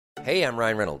Hey, I'm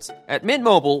Ryan Reynolds. At Mint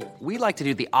Mobile, we like to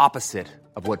do the opposite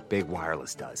of what Big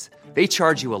Wireless does. They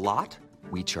charge you a lot,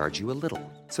 we charge you a little.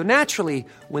 So naturally,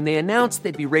 when they announced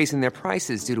they'd be raising their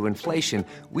prices due to inflation,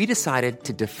 we decided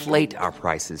to deflate our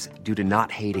prices due to not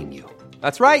hating you.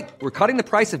 That's right. We're cutting the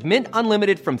price of Mint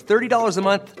Unlimited from $30 a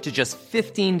month to just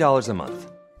 $15 a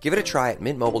month. Give it a try at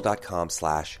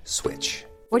mintmobile.com/switch.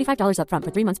 $45 up front for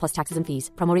 3 months plus taxes and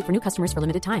fees. Promo rate for new customers for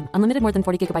limited time. Unlimited more than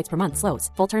 40 gigabytes per month. Slows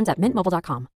full terms at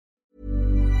mintmobile.com.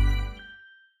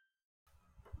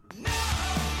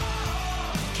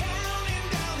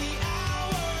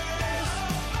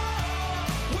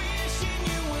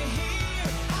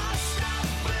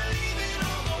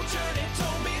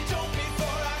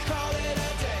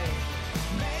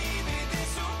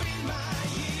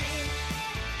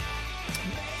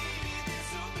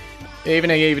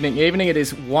 Evening. It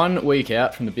is 1 week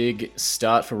out from the big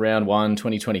start for round 1,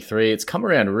 2023. It's come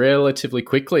around relatively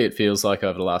quickly, it feels like,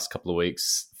 over the last couple of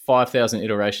weeks. 5,000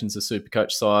 iterations of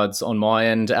Supercoach sides on my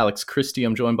end. Alex Christie,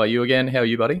 I'm joined by you again. How are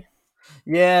you, buddy?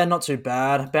 Yeah, not too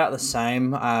bad. About the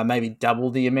same, maybe double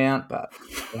the amount, but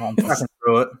I'm tracking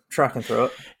through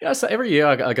it. Yeah, so every year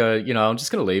I go, I'm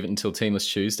just going to leave it until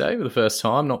Teamless Tuesday for the first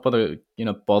time, not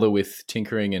bother with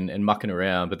tinkering and mucking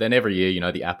around. But then every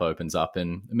year, the app opens up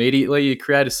and immediately you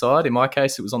create a side. In my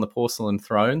case, it was on the porcelain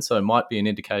throne, so it might be an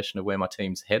indication of where my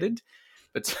team's headed.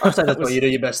 But I'd say that's where you do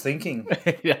your best thinking.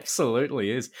 It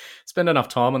absolutely is. Spend enough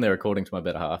time on there, according to my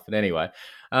better half. But anyway,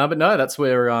 but no, that's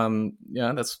where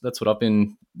that's what I've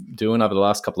been doing over the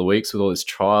last couple of weeks with all this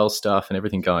trial stuff and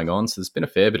everything going on. So there's been a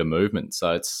fair bit of movement.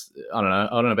 So it's I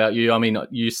don't know about you. I mean,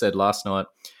 you said last night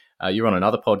you're on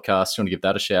another podcast. You want to give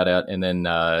that a shout out and then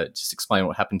just explain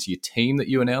what happened to your team that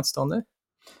you announced on there?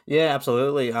 Yeah,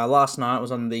 absolutely. Last night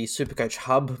was on the Supercoach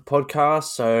Hub podcast,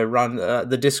 so run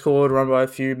the Discord run by a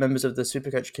few members of the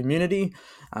Supercoach community.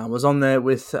 Was on there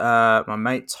with my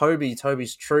mate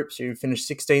Toby's Troops, who finished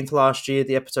 16th last year.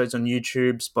 The episode's on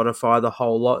YouTube, Spotify, the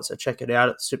whole lot, so check it out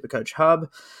at Supercoach Hub.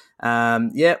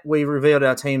 We revealed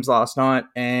our teams last night,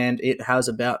 and it has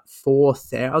about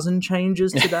 4,000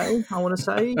 changes today, I want to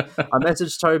say. I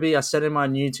messaged Toby, I sent him my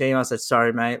new team, I said,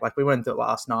 sorry, mate, we went through it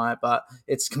last night, but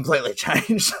it's completely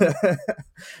changed.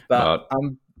 But,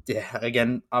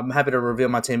 again, I'm happy to reveal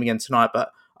my team again tonight,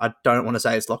 but I don't want to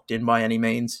say it's locked in by any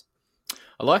means.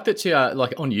 I like that you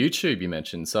on YouTube you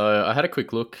mentioned. So I had a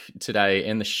quick look today,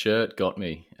 and the shirt got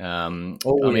me.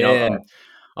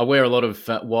 I wear a lot of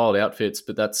wild outfits,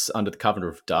 but that's under the cover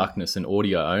of darkness and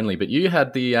audio only. But you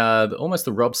had the almost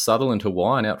the Rob Sutherland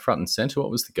Hawaiian out front and center. What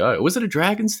was the go? Or was it a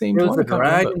Dragons themed one? It was the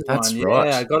Dragons one. That's right.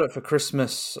 Yeah, I got it for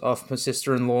Christmas off my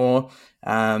sister-in-law.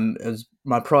 It was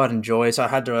my pride and joy, so I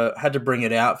had to bring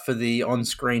it out for the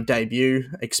on-screen debut.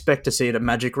 Expect to see it at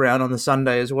Magic Round on the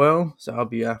Sunday as well. So I'll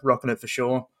be rocking it for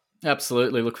sure.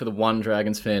 Absolutely. Look for the one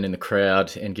Dragons fan in the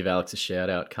crowd and give Alex a shout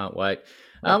out. Can't wait.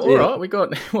 All right, we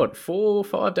got, 4 or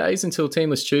 5 days until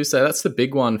Teamless Tuesday. That's the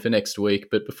big one for next week.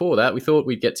 But before that, we thought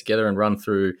we'd get together and run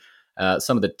through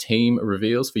some of the team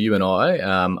reveals for you and I.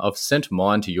 I've sent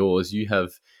mine to yours. You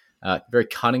have very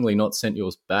cunningly not sent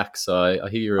yours back, so I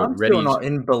hear you're I'm ready. I'm still not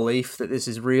in belief that this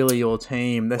is really your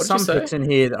team. There's some picks in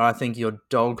here that I think your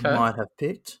dog might have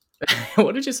picked.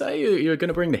 What did you say? You're going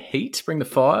to bring the heat, bring the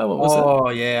fire? What was it? Oh,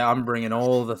 yeah, I'm bringing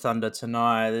all the thunder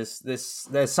tonight. There's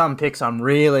some picks I'm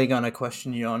really going to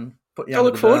question you on. I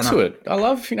look forward to it. I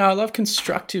love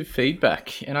constructive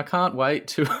feedback, and I can't wait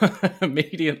to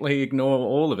immediately ignore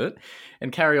all of it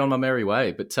and carry on my merry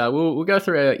way. But we'll go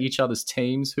through each other's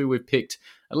teams, who we've picked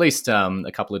at least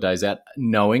a couple of days out,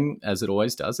 knowing, as it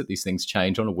always does, that these things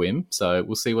change on a whim. So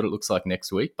we'll see what it looks like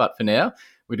next week. But for now,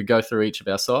 we're to go through each of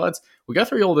our sides. We'll go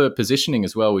through all the positioning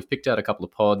as well. We've picked out a couple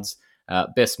of pods,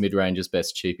 best mid-rangers,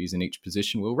 best cheapies in each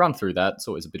position. We'll run through that. It's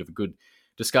always a bit of a good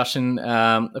discussion.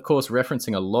 Of course,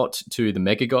 referencing a lot to the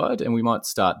Mega Guide, and we might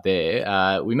start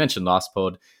there. We mentioned last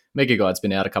pod, Mega Guide's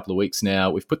been out a couple of weeks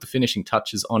now. We've put the finishing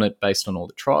touches on it based on all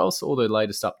the trials, all the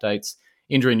latest updates,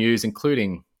 injury news,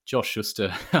 including Josh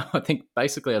Schuster. I think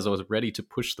basically as I was ready to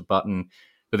push the button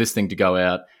for this thing to go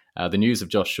out, the news of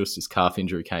Josh Schuster's calf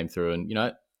injury came through, and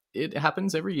it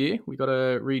happens every year. We got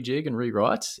to rejig and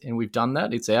rewrite, and we've done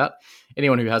that. It's out.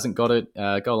 Anyone who hasn't got it,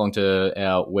 go along to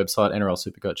our website,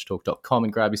 nrlsupercoachtalk.com,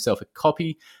 and grab yourself a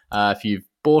copy. If you've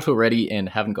bought already and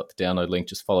haven't got the download link,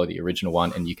 just follow the original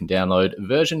one, and you can download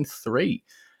version 3.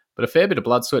 But a fair bit of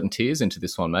blood, sweat, and tears into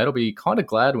this one, mate. I'll be kind of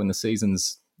glad when the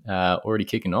season's already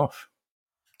kicking off.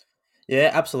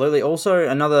 Yeah, absolutely. Also,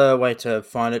 another way to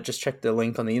find it, just check the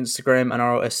link on the Instagram,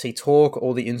 NRLSC Talk,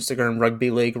 or the Instagram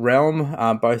Rugby League Realm.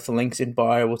 Both the links in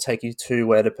bio will take you to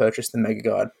where to purchase the Mega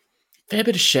Guide. Fair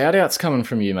bit of shout-outs coming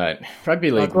from you, mate.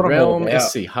 Rugby That's League what I'm all Realm, about.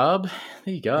 SC Hub.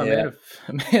 There you go, Yeah.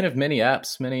 a man of many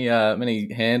apps,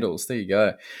 many handles. There you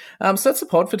go. So that's the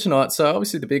pod for tonight. So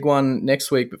obviously the big one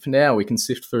next week, but for now we can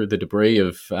sift through the debris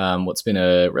of what's been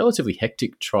a relatively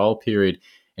hectic trial period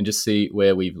and just see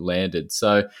where we've landed.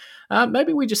 So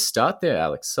maybe we just start there,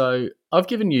 Alex. So I've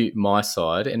given you my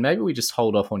side, and maybe we just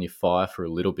hold off on your fire for a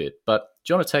little bit. But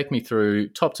do you want to take me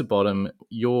through top to bottom?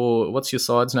 What's your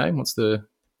side's name? What's the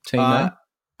team Uh, name?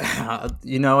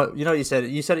 what you said.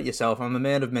 You said it yourself. I'm a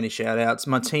man of many shout outs.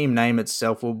 My team name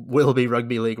itself will be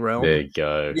Rugby League There Realm. you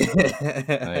go. Yeah.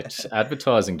 Mate,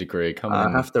 advertising degree I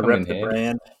have to coming rep in the handy.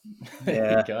 brand. There you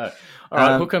Yeah. go. All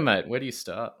right, Um, Hooker, mate, where do you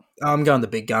start? I'm going the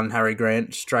big gun, Harry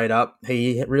Grant, straight up.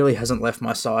 He really hasn't left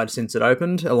my side since it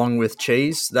opened, along with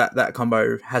Cheese. That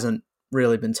combo hasn't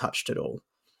really been touched at all.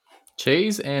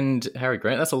 Cheese and Harry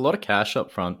Grant. That's a lot of cash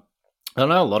up front. I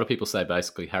know a lot of people say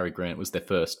basically Harry Grant was their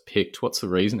first picked. What's the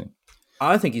reasoning?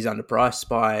 I think he's underpriced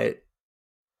by,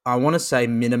 I want to say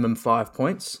minimum 5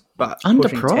 points, but pushing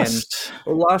 10. Underpriced.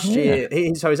 Well, last Yeah. year,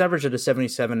 he's average at a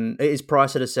 77. His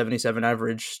price at a 77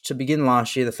 average. To begin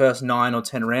last year, the first 9 or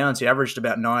 10 rounds, he averaged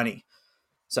about 90.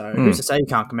 So who's to say he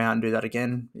can't come out and do that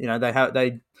again? You know, they have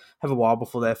a while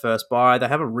before their first bye. They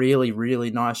have a really, really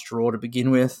nice draw to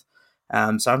begin with.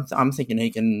 So I'm thinking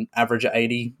he can average at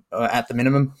 80 at the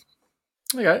minimum.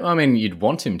 Okay, I mean, you'd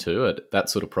want him to at that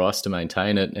sort of price to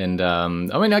maintain it. And I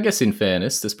mean, I guess in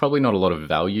fairness, there's probably not a lot of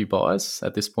value buys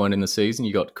at this point in the season.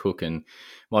 You got Cook and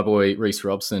my boy Reece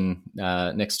Robson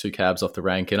next two cabs off the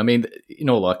rank. And I mean, in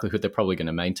all likelihood, they're probably going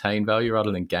to maintain value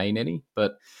rather than gain any.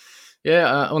 But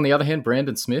yeah, on the other hand,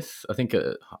 Brandon Smith, I think,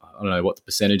 I don't know what the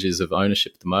percentage is of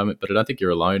ownership at the moment, but I don't think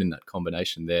you're alone in that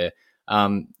combination there.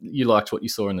 You liked what you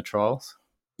saw in the trials?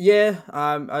 Yeah,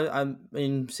 I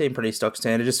mean, seemed pretty stock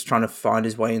standard, just trying to find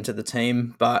his way into the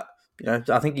team. But you know,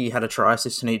 I think he had a try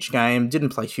assist in each game. Didn't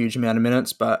play a huge amount of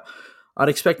minutes, but I'd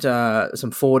expect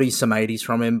some 40s, some 80s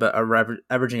from him, but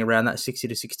averaging around that 60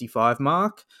 to 65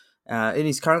 mark. And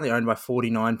he's currently owned by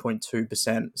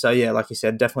 49.2%. So yeah, like you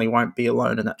said, definitely won't be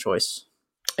alone in that choice.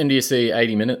 And do you see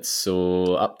 80 minutes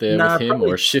or up there Nah, with him or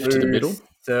probably a shift to the middle?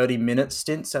 30-minute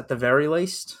stints at the very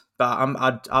least. But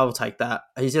I'll take that.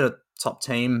 He's in a top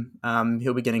team.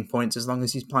 He'll be getting points as long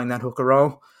as he's playing that hooker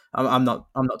role. I'm not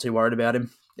too worried about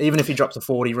him. Even if he drops a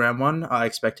 40 round one, I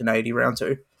expect an 80 round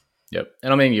two. Yep.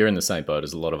 And I mean, you're in the same boat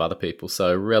as a lot of other people,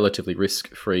 so relatively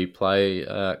risk-free play,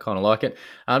 kind of like it.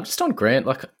 Just on Grant,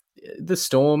 like the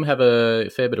Storm have a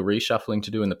fair bit of reshuffling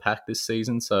to do in the pack this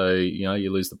season. So, you know,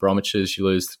 you lose the Bromwiches, you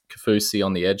lose Kafusi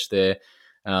on the edge there.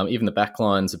 Even the back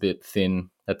line's a bit thin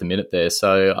at the minute there.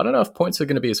 So I don't know if points are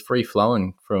going to be as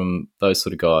free-flowing from those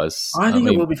sort of guys. I think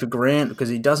it will be for Grant because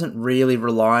he doesn't really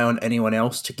rely on anyone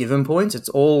else to give him points. It's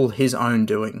all his own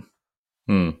doing.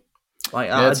 Like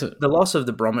the loss of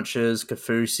the Bromwiches,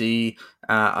 Kafusi,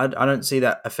 I don't see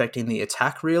that affecting the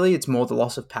attack really. It's more the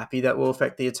loss of Pappy that will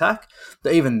affect the attack.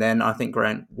 But even then, I think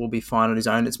Grant will be fine on his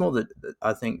own. It's more that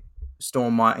I think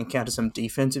Storm might encounter some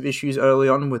defensive issues early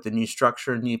on with the new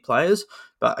structure and new players.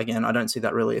 But again, I don't see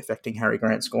that really affecting Harry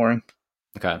Grant's scoring.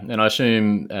 Okay, and I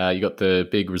assume you got the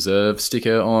big reserve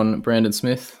sticker on Brandon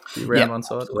Smith round one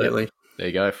side? Absolutely. Yep. There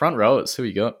you go. Front rowers, who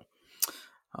you got?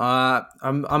 I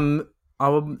don't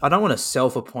want to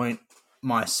self-appoint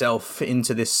myself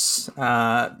into this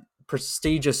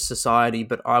prestigious society,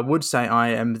 but I would say I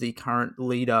am the current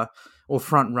leader or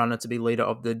front runner to be leader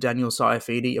of the Daniel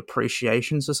Saifidi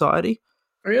Appreciation Society.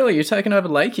 Really, you're taking over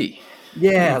Lakey?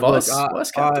 Yeah, look,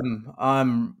 Vice captain.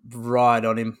 I'm right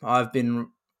on him. I've been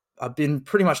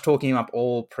pretty much talking him up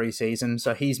all preseason,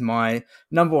 so he's my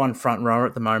number one front rower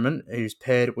at the moment, who's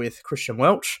paired with Christian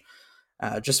Welch,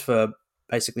 just for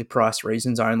basically price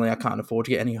reasons only. I can't afford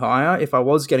to get any higher. If I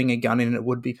was getting a gun in, it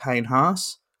would be Payne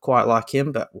Haas, quite like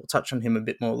him, but we'll touch on him a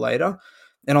bit more later.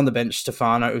 And on the bench,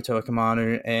 Stefano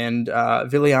Utoikamanu and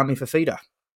Viliami Fafita.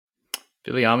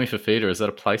 Viliami Fafita, is that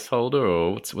a placeholder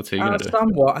or what's he going to do?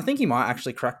 Somewhat. I think he might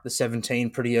actually crack the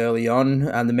 17 pretty early on.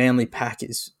 The Manly pack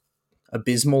is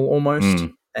abysmal almost.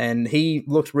 And he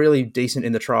looked really decent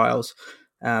in the trials.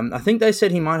 I think they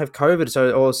said he might have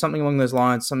COVID or something along those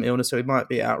lines, some illness, so he might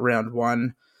be out round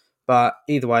one. But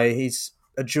either way, he's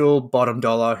a dual bottom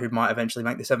dollar who might eventually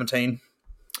make the 17.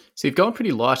 So you've gone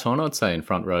pretty light on, I'd say, in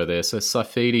front row there. So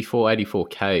Saifidi,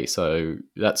 484k. So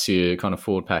that's your kind of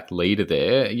forward pack leader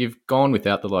there. You've gone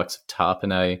without the likes of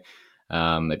Tarpanay,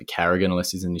 maybe Carrigan,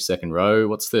 unless he's in your second row.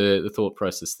 What's the thought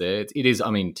process there? It is,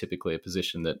 I mean, typically a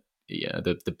position that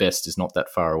the best is not that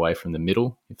far away from the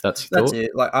middle, if that's your thought. That's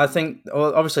it. Like, I think,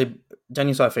 obviously,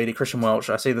 Daniel Saifidi, Christian Welch,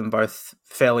 I see them both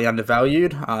fairly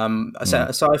undervalued.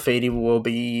 Saifidi will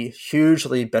be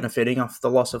hugely benefiting off the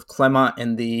loss of Clemmer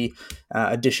and the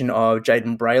addition of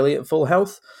Jaden Brayley at full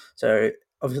health. So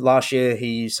obviously last year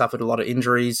he suffered a lot of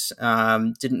injuries,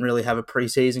 didn't really have a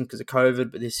preseason because of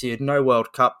COVID, but this year no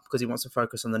World Cup because he wants to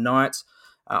focus on the Knights.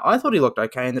 I thought he looked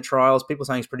okay in the trials. People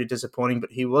saying he's pretty disappointing,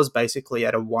 but he was basically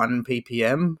at a 1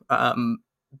 ppm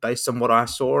based on what I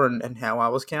saw and how I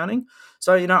was counting.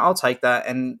 So, I'll take that.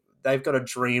 And they've got a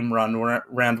dream run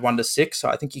round 1 to 6, so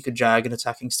I think you could jag an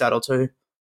attacking stat or two.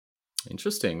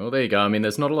 Interesting. Well, there you go. I mean,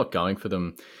 there's not a lot going for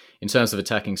them in terms of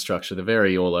attacking structure. They're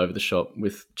very all over the shop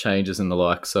with changes and the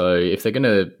like. So if they're going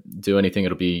to do anything,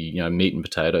 it'll be, meat and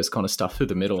potatoes kind of stuff through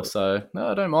the middle. So no,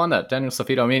 I don't mind that. Daniel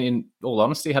Saifidi, I mean, in all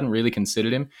honesty, I hadn't really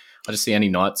considered him. I just see any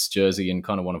Knights jersey and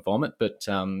kind of want to vomit. But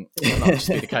it might just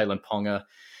be the Kalen Ponga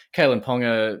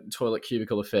toilet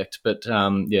cubicle effect. But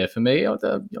for me, I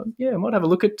might have a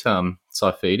look at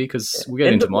Saifidi because we'll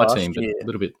get into my team, but a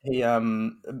little bit.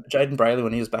 Jaden Brayley,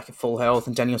 when he was back at full health,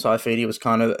 and Daniel Saifidi was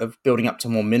kind of building up to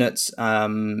more minutes.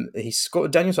 Daniel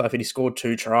Saifidi scored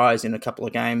 2 tries in a couple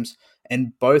of games,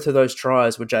 and both of those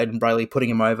tries were Jaden Brayley putting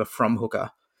him over from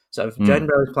hooker. So if Jaden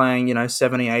Brayley's playing,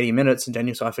 70, 80 minutes and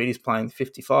Daniel Saifidi's playing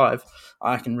 55,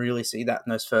 I can really see that in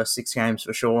those first 6 games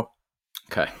for sure.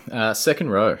 Okay. Second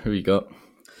row, who you got?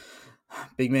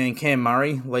 Big man Cam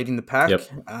Murray leading the pack. Yep.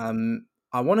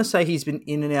 I want to say he's been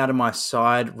in and out of my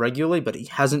side regularly, but he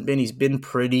hasn't been. He's been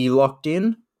pretty locked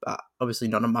in, but obviously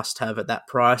not a must-have at that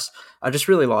price. I just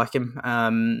really like him.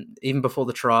 Even before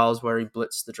the trials where he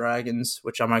blitzed the Dragons,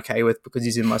 which I'm okay with because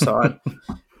he's in my side.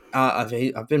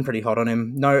 I've been pretty hot on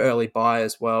him. No early buy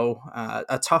as well.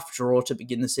 A tough draw to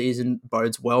begin the season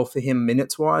bodes well for him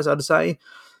minutes-wise, I'd say.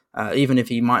 Even if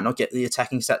he might not get the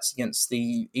attacking stats against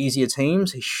the easier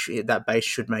teams, that base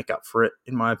should make up for it,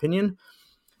 in my opinion.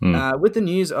 With the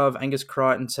news of Angus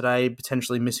Crichton today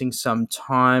potentially missing some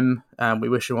time, we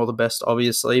wish him all the best,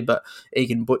 obviously, but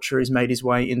Egan Butcher has made his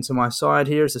way into my side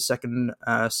here as a second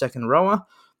rower.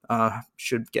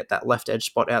 Should get that left edge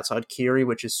spot outside Kiri,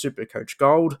 which is Super Coach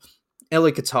Gold.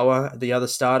 Eli Katoa, the other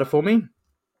starter for me.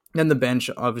 Then the bench,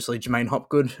 obviously, Jermaine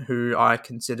Hopgood, who I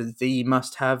consider the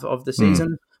must-have of the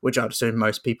season, which I'd assume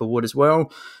most people would as well.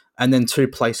 And then 2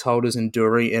 placeholders in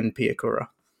Dury and Piakura.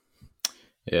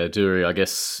 Yeah, Dury, I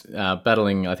guess,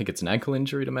 battling, I think it's an ankle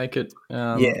injury to make it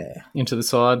into the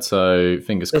side. So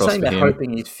fingers crossed for him. They're saying they're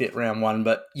hoping he'd fit round 1,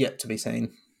 but yet to be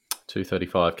seen.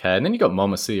 235k. And then you got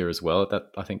Momasia as well at that,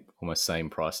 I think, almost same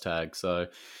price tag. So,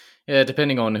 yeah,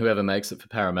 depending on whoever makes it for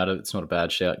Parramatta, it's not a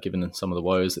bad shout given some of the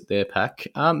woes at their pack.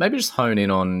 Maybe just hone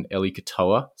in on Eli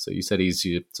Katoa. So you said he's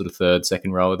your sort of third,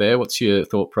 second rower there. What's your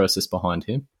thought process behind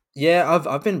him? Yeah,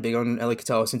 I've been big on Eli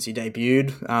Katoa since he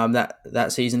debuted.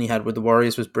 That season he had with the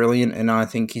Warriors was brilliant, and I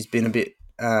think he's been a bit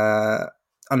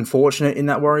unfortunate in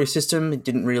that Warrior system. He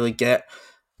didn't really get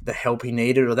the help he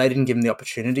needed, or they didn't give him the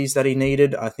opportunities that he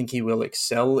needed. I think he will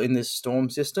excel in this Storm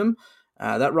system.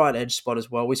 That right edge spot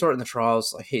as well. We saw it in the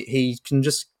trials. Like he can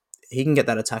get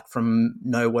that attack from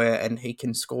nowhere and he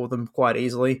can score them quite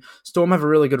easily. Storm have a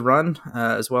really good run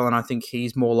as well, and I think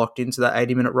he's more locked into that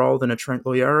 80-minute role than a Trent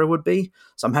Loiero would be.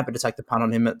 So I'm happy to take the punt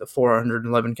on him at the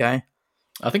 411k.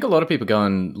 I think a lot of people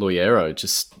going Loiero,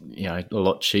 just a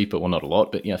lot cheaper. Well, not a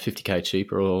lot, but 50k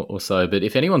cheaper or so. But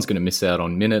if anyone's going to miss out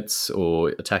on minutes or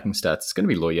attacking stats, it's going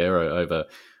to be Loiero over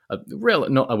I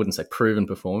wouldn't say proven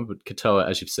performer, but Katoa,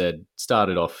 as you've said,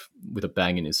 started off with a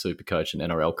bang in his Supercoach and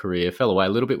NRL career, fell away a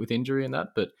little bit with injury and that,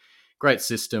 but great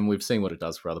system. We've seen what it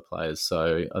does for other players,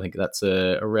 so I think that's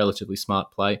a relatively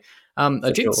smart play.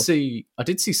 I did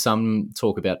see some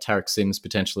talk about Tarek Sims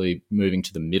potentially moving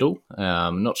to the middle.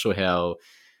 Not sure how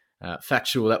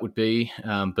factual that would be,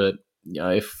 but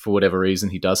if for whatever reason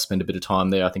he does spend a bit of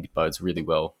time there, I think it bodes really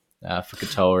well for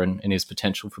Katoa and his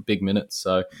potential for big minutes.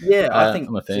 So yeah, I think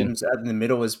Sims out in the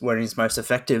middle is where he's most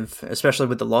effective, especially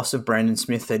with the loss of Brandon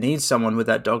Smith. They need someone with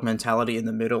that dog mentality in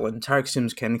the middle, and Tarek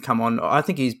Sims can come on. I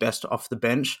think he's best off the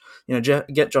bench.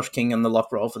 Get Josh King on the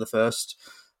lock roll for the first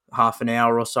half an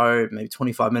hour or so, maybe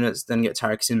 25 minutes, then get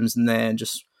Tarek Sims in there and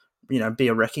just be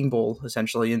a wrecking ball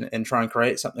essentially and try and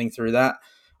create something through that.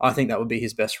 I think that would be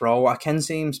his best role. I can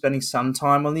see him spending some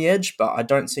time on the edge, but I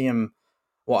don't see him.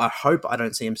 Well, I hope I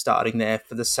don't see him starting there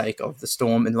for the sake of the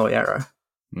Storm and Loiero.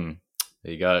 There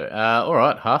you go. All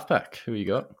right, halfback. Who you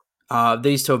got?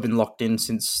 These two have been locked in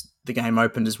since the game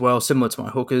opened as well, similar to my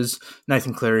hookers.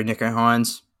 Nathan Cleary, Nico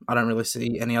Hines. I don't really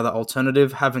see any other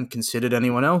alternative. Haven't considered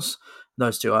anyone else.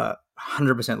 Those two are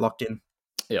 100% locked in.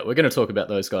 Yeah, we're going to talk about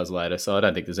those guys later, so I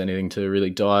don't think there's anything to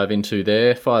really dive into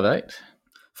there. 5'8".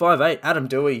 5'8", Adam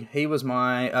Dewey. He was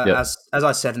my as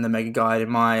I said in the mega guide in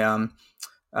my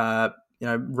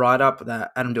write up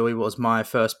that Adam Dewey was my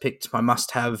first pick, my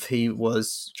must have. He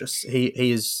was just he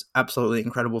is absolutely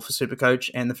incredible for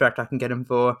Supercoach, and the fact I can get him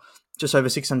for just over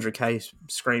 600k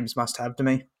screams must have to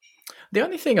me. The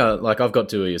only thing I've got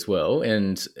Dewey as well,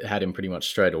 and had him pretty much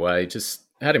straight away. Just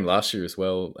had him last year as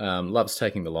well. Loves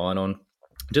taking the line on.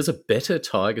 Does a better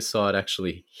Tiger side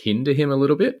actually hinder him a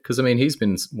little bit? Because, I mean, he's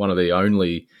been one of the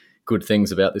only good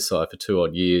things about this side for 2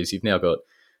 odd years. You've now got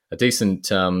a decent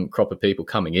crop of people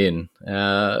coming in.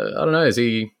 I don't know, is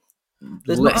he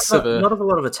There's less not of a... not a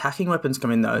lot of attacking weapons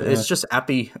come in, though. Yeah. It's just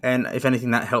Appy, and if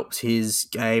anything, that helps his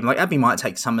game. Like, Appy might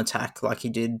take some attack, like he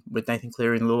did with Nathan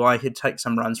Cleary and Luai. He'd take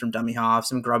some runs from dummy half,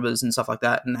 some grubbers and stuff like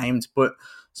that, and aim to put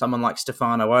someone like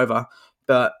Stefano over.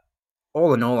 But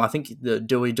all in all, I think the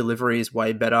Dewey delivery is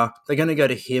way better. They're going to go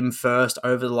to him first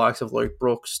over the likes of Luke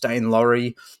Brooks, Dane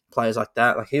Laurie, players like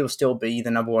that. Like, he'll still be the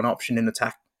number one option in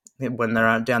attack when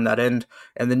they're down that end.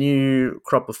 And the new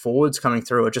crop of forwards coming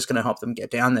through are just going to help them get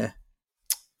down there.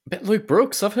 But Luke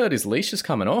Brooks, I've heard his leash is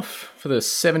coming off for the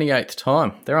 78th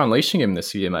time. They're unleashing him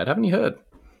this year, mate. Haven't you heard?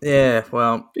 Yeah,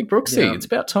 well... Big Brooksy, it's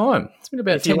about time. It's been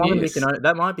about 10 years.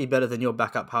 That might be better than your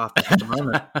backup half at the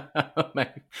moment.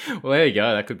 Well, there you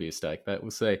go. That could be a stake, but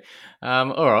we'll see.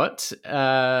 All right.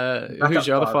 Who's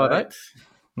your other 5'8"?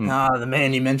 The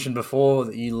man you mentioned before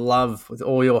that you love with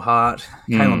all your heart,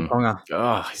 Kalen Ponga.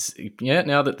 Oh, yeah,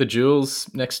 now that the jewel's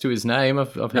next to his name,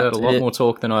 I've heard a lot more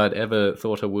talk than I'd ever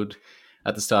thought I would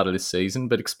at the start of this season.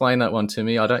 But explain that one to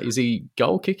me. Is he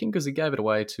goal kicking? Because he gave it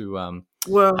away to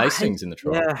Hastings in the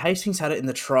trial. Yeah, Hastings had it in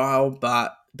the trial,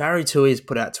 but Barry Tui has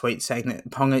put out tweets saying that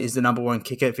Ponga is the number one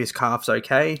kicker if his calf's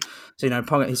okay. So,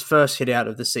 Ponga, his first hit out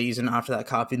of the season after that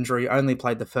calf injury, only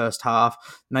played the first half.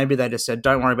 Maybe they just said,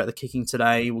 don't worry about the kicking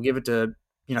today. We'll give it to,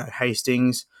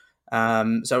 Hastings.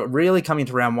 So really coming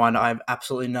to round one, I have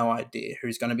absolutely no idea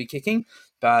who's going to be kicking.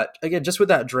 But again, just with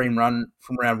that dream run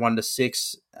from round 1 to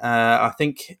 6, I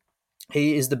think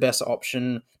he is the best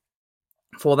option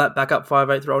for that backup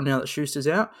 5'8" role now that Schuster's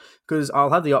out, because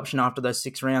I'll have the option after those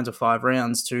 6 rounds or 5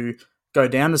 rounds to go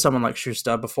down to someone like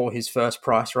Schuster before his first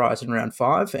price rise in round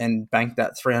 5 and bank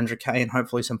that 300k and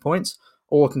hopefully some points,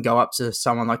 or can go up to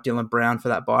someone like Dylan Brown for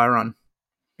that buy run.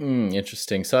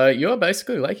 Interesting. So you're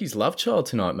basically Lakey's love child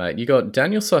tonight, mate. You got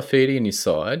Daniel Saifidi in your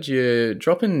side. You're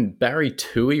dropping Barry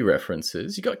Tui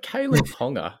references. You got Kalen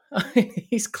Ponga.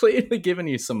 He's clearly given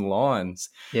you some lines.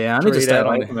 Yeah, I need to stay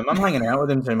away from him. I'm hanging out with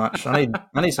him too much. I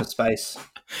need some space.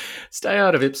 Stay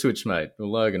out of Ipswich, mate, or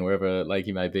Logan, wherever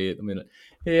Lakey may be at the minute.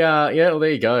 Yeah, well, there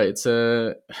you go. I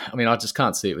just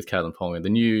can't see it with Kalen Ponga. The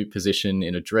new position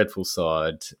in a dreadful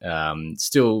side,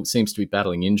 still seems to be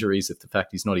battling injuries, if the fact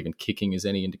he's not even kicking is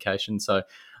any indication. So,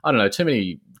 I don't know, too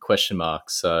many question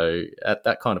marks. So, at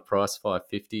that kind of price,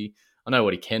 $550, I know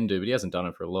what he can do, but he hasn't done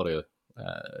it for a lot of,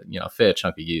 a fair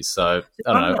chunk of years. So,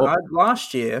 I don't know.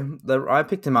 Last year, I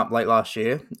picked him up late last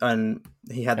year, and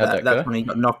he had that's when he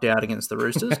got knocked out against the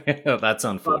Roosters. That's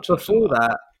unfortunate. But before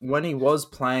that, when he was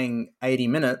playing 80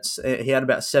 minutes, he had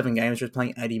about 7 games where he was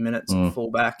playing 80 minutes at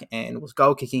fullback and was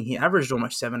goal kicking. He averaged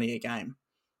almost 70 a game.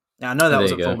 Now, I know that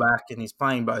was a fullback and he's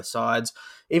playing both sides.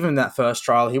 Even in that first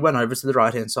trial, he went over to the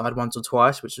right-hand side once or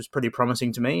twice, which was pretty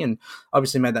promising to me, and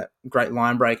obviously made that great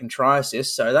line break and try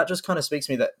assist. So that just kind of speaks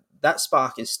to me that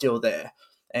spark is still there.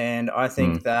 And I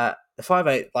think that the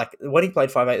 5'8", like when he played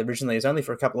 5'8" originally, it was only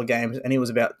for a couple of games and he was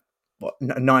about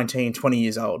 19, 20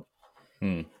 years old.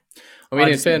 I mean,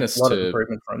 in fairness a lot of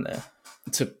improvement from there.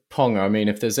 To Ponga, I mean,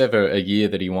 if there's ever a year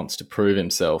that he wants to prove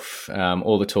himself,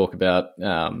 all the talk about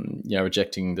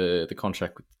rejecting the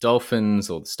contract with the Dolphins,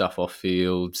 or the stuff off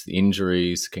field, the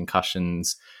injuries,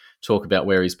 concussions, talk about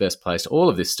where he's best placed, all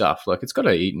of this stuff, like it's got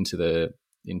to eat into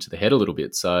the head a little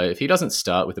bit. So if he doesn't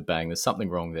start with a bang, there's something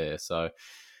wrong there. So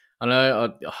I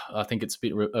know I think it's a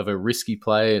bit of a risky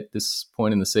play at this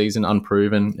point in the season,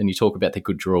 unproven. And you talk about the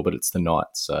good draw, but it's the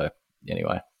Knights. So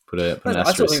anyway. I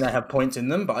still think they have points in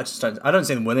them, but I don't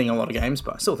see them winning a lot of games,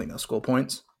 but I still think they'll score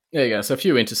points. There you go. So a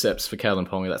few intercepts for Kalen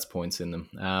Ponga, that's points in them.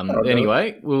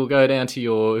 Anyway, we'll go down to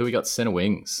who we got centre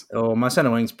wings. Oh, my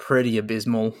centre wing's pretty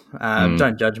abysmal.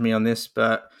 Don't judge me on this,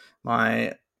 but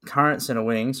my current centre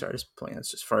wing, sorry,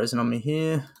 it's just frozen on me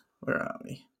here. Where are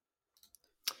we?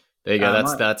 There you go.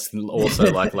 That's also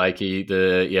like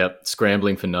Lakey,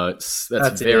 scrambling for notes.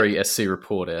 That's very SC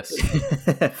Report-esque.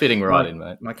 Fitting right in,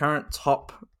 mate. My current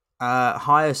top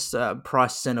highest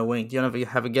price centre wing. Do you want to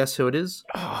have a guess who it is?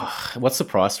 Oh, what's the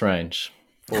price range?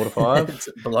 4 to 5? It's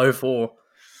below 4.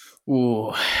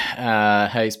 Ooh,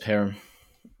 Hayes Perham.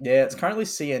 Yeah, it's currently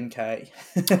CNK.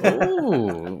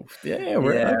 Oh, yeah,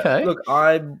 we're Yeah, okay. look,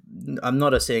 I'm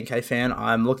not a CNK fan.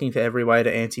 I'm looking for every way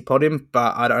to anti-pod him,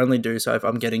 but I'd only do so if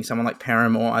I'm getting someone like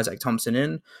Parham or Isaac Thompson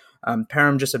in.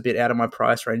 Parham just a bit out of my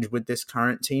price range with this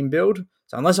current team build.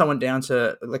 So unless I went down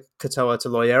to like Katoa to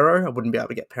Loyero, I wouldn't be able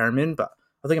to get Parham in, but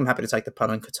I think I'm happy to take the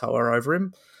punt on Katoa over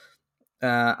him.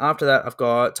 After that, I've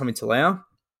got Tommy Talau,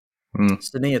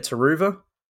 Stania Taruva.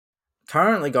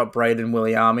 Currently got Braden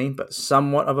Williami, but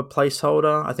somewhat of a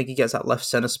placeholder. I think he gets that left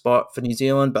centre spot for New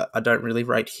Zealand, but I don't really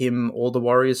rate him or the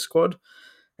Warriors squad.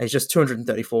 He's just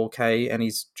 234k and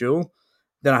he's dual.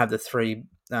 Then I have the three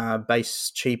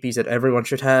base cheapies that everyone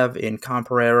should have in Khan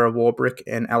Pereira, Warbrick,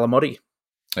 and Alamotti.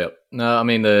 Yep. No, I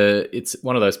mean it's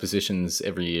one of those positions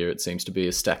every year. It seems to be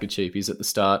a stack of cheapies at the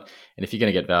start, and if you're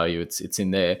going to get value, it's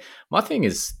in there. My thing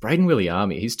is Braden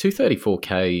Williami. He's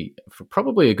 234k for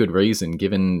probably a good reason,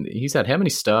 given he's had how many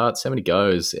starts, how many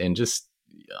goes, and just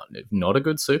not a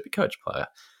good super coach player.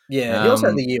 Yeah, he also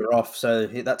had the year off, so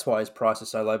that's why his price is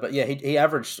so low. But yeah, he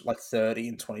averaged like 30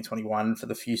 in 2021 for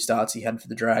the few starts he had for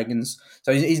the Dragons.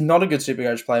 So he's not a good super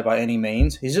coach player by any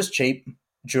means. He's just cheap,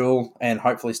 dual, and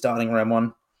hopefully starting round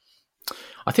one.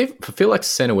 I feel like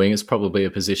centre wing is probably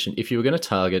a position, if you were going to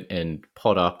target and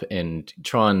pot up and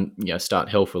try and start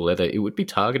hell for leather, it would be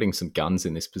targeting some guns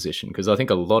in this position, because I think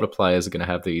a lot of players are going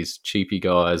to have these cheapy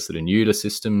guys that are new to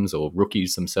systems or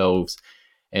rookies themselves,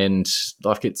 and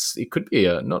like it could be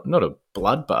not a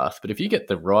bloodbath, but if you get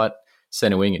the right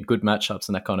centre wing and good matchups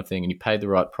and that kind of thing, and you pay the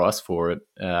right price for it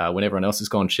when everyone else has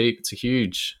gone cheap, it's a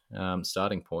huge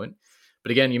starting point.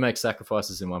 But again, you make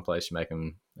sacrifices in one place, you make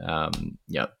them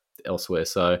elsewhere.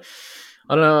 So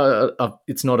I don't know.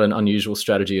 It's not an unusual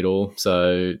strategy at all.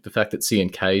 So the fact that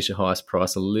CNK is your highest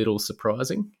price, a little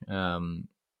surprising.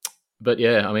 But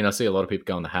yeah, I mean, I see a lot of people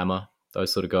going the hammer,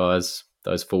 those sort of guys,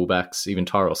 those fullbacks, even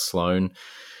Tyrell Sloan,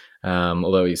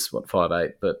 although he's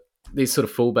 5'8", but these sort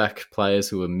of fullback players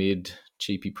who are mid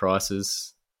cheapy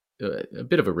prices, a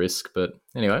bit of a risk, but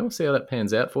anyway, we'll see how that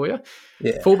pans out for you.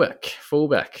 Yeah. Fullback.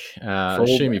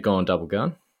 Assume you've gone double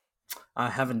gun. I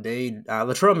have indeed.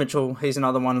 Latrell Mitchell, he's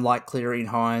another one like Cleary and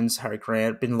Hines, Harry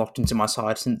Grant, been locked into my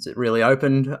side since it really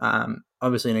opened.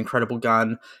 Obviously an incredible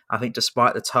gun. I think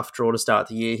despite the tough draw to start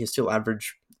the year, he still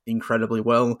averaged incredibly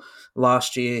well.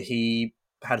 Last year, he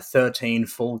had 13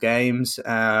 full games.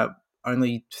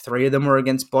 Only 3 of them were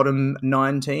against bottom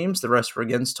 9 teams. The rest were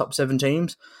against top 7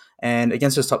 teams. And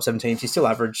against those top 7 teams, he still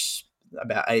averaged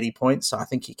about 80 points. So I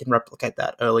think he can replicate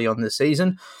that early on this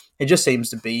season. He just seems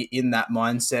to be in that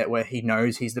mindset where he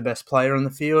knows he's the best player on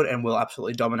the field and will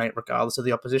absolutely dominate regardless of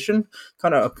the opposition.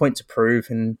 Kind of a point to prove.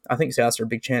 And I think Souths are a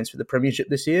big chance for the premiership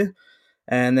this year.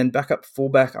 And then backup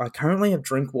fullback, I currently have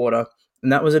Drinkwater.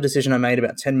 And that was a decision I made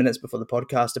about 10 minutes before the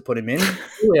podcast to put him in,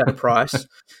 really out of price.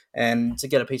 And to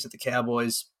get a piece of the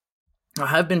Cowboys, I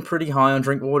have been pretty high on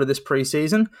Drinkwater this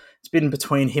preseason. It's been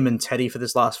between him and Teddy for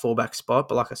this last fullback spot.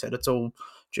 But like I said, it's all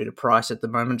due to price at the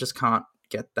moment. Just can't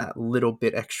get that little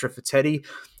bit extra for Teddy.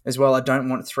 As well, I don't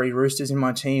want 3 Roosters in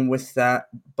my team with that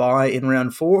bye in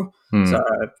round 4. So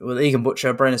with Egan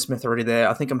Butcher, Brandon Smith already there,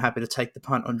 I think I'm happy to take the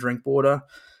punt on Drinkwater.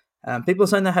 People are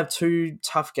saying they have 2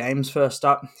 tough games first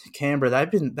up. Canberra,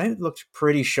 they looked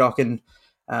pretty shocking.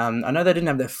 I know they didn't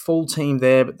have their full team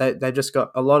there, but they've just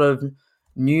got a lot of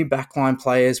new backline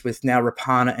players with now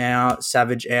Rapana out,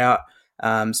 Savage out,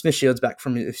 Smith Shields back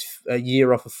from a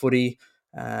year off of footy.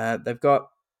 They've got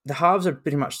the halves are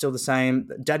pretty much still the same.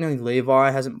 Daniel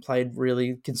Levi hasn't played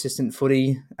really consistent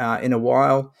footy in a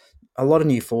while. A lot of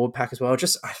new forward pack as well.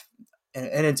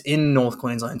 And it's in North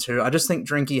Queensland too. I just think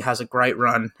Drinky has a great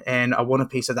run, and I want a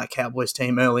piece of that Cowboys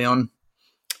team early on.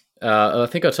 I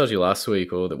think I told you last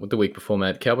week or the week before,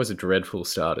 Matt, Cowboys are dreadful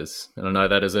starters. And I know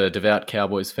that as a devout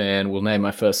Cowboys fan, we'll name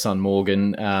my first son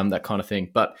Morgan, that kind of thing.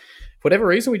 But for whatever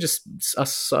reason, we just are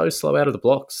so slow out of the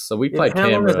blocks. So we played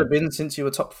Canberra. How long has it been since you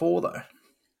were top 4, though?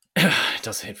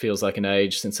 It feels like an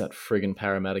age since that friggin'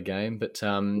 Parramatta game. But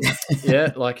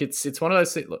yeah, like it's one of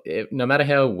those things, no matter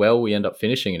how well we end up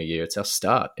finishing in a year, it's our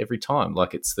start every time.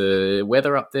 Like it's the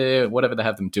weather up there, whatever they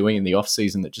have them doing in the off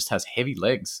season that just has heavy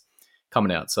legs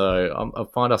coming out. So I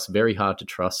find us very hard to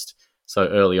trust so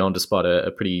early on, despite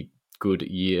a pretty good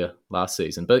year last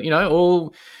season. But,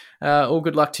 all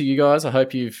good luck to you guys. I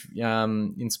hope you've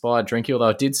inspired Drinky, although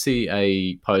I did see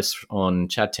a post on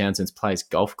Chad Townsend's Plays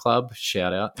Golf Club,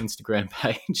 shout out, Instagram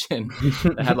page, and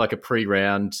they had like a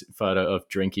pre-round photo of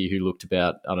Drinky who looked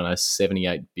about,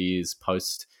 78 beers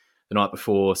post the night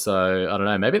before. So I don't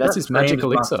know, maybe that's his magic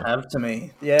elixir. Have to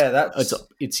me. Yeah,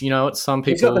 it's some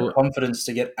people... He's got the confidence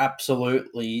to get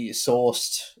absolutely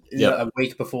sourced a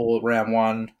week before round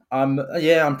 1.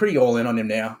 I'm pretty all in on him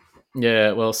now.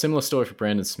 Yeah, well, similar story for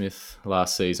Brandon Smith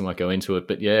last season. Won't go into it,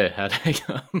 but yeah, had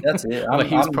That's it. well,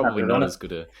 he was I'm probably happy not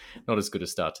with as good a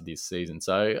start to this season.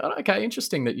 So okay,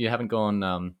 interesting that you haven't gone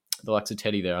the likes of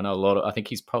Teddy there. I know a lot of. I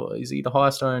think is he the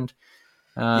highest owned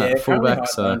Yeah, currently fullback? high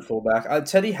So owned fullback.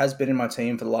 Teddy has been in my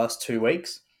team for the last 2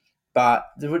 weeks, but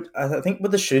I think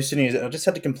with the Schuster news, I just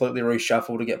had to completely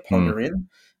reshuffle to get Ponder in,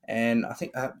 and I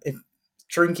think if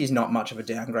Drinky's not much of a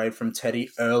downgrade from Teddy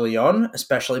early on,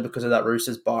 especially because of that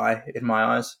Roosters bye in my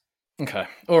eyes. okay,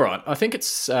 all right. I think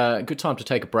it's a good time to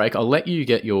take a break. I'll let you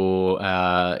get your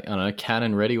I don't know,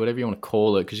 cannon ready, whatever you want to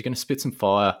call it, because you're going to spit some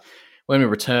fire. When we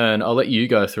return, I'll let you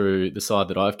go through the side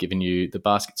that I've given you, the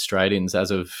basket straight-ins as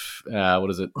of,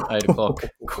 8 o'clock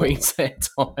Queensland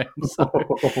time. So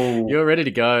you're ready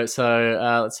to go.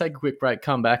 So let's take a quick break,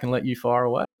 come back and let you fire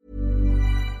away.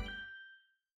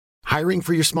 Hiring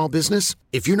for your small business?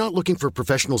 If you're not looking for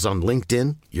professionals on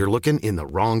LinkedIn, you're looking in the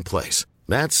wrong place.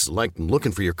 That's like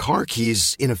looking for your car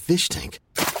keys in a fish tank.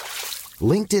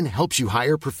 LinkedIn helps you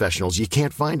hire professionals you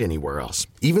can't find anywhere else,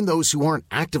 even those who aren't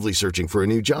actively searching for a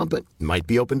new job but might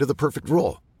be open to the perfect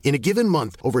role. In a given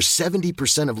month, over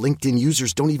 70% of LinkedIn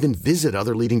users don't even visit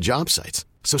other leading job sites.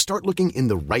 So start looking in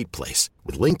the right place.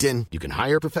 With LinkedIn, you can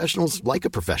hire professionals like a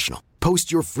professional.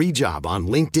 Post your free job on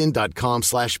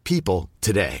linkedin.com/people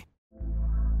today.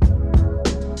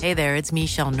 Hey there, it's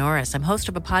Michelle Norris. I'm host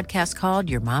of a podcast called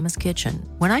Your Mama's Kitchen.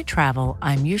 When I travel,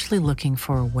 I'm usually looking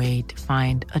for a way to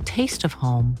find a taste of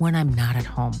home when I'm not at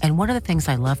home. And one of the things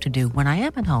I love to do when I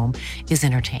am at home is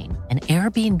entertain. And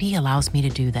Airbnb allows me to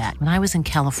do that. When I was in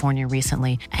California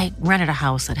recently, I rented a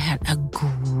house that had a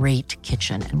great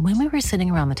kitchen. And when we were sitting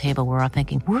around the table, we were all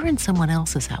thinking, we're in someone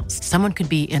else's house. Someone could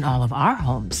be in all of our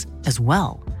homes as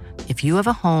well. If you have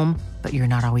a home, but you're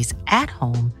not always at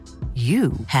home,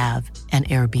 you have an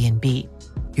Airbnb.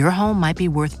 Your home might be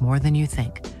worth more than you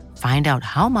think. Find out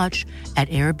how much at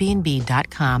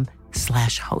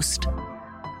airbnb.com/host.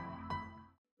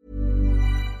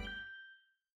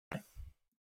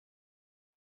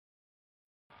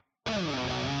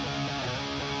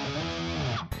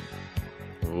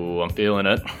 Oh, I'm feeling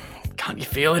it. Can't you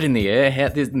feel it in the air?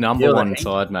 There's number one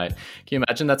side, mate. Can you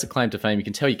imagine? That's a claim to fame. You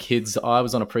can tell your kids. I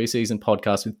was on a preseason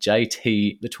podcast with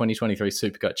JT, the 2023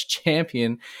 Supercoach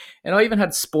champion, and I even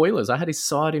had spoilers. I had his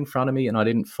side in front of me, and I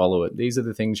didn't follow it. These are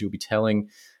the things you'll be telling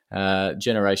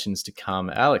generations to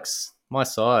come. Alex, my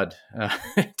side,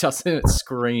 doesn't it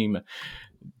scream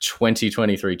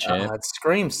 2023 champ? It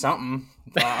screams something.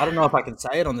 I don't know if I can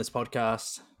say it on this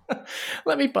podcast.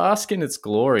 Let me bask in its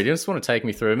glory. Do you just want to take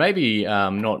me through? Maybe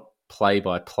not play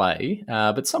by play,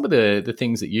 but some of the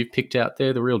things that you've picked out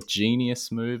there, the real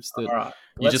genius moves that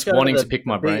you're just wanting to pick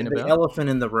my brain about. The elephant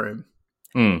in the room.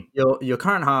 Your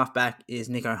current halfback is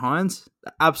Nico Hines.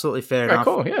 Absolutely fair enough.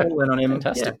 Cool, yeah. All in on him.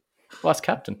 Fantastic. Yeah. Vice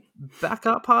captain.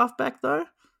 Backup halfback though.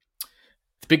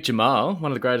 The Big Jamal,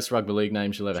 one of the greatest rugby league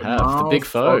names you'll ever have. The Big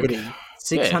Fogarty.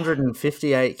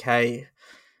 658k.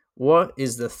 What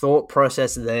is the thought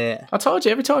process there? I told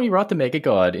you, every time you write the mega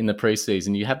guide in the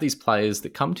preseason, you have these players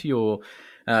that come to your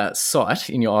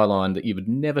site in your eyeline that you would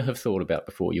never have thought about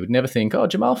before. You would never think, oh,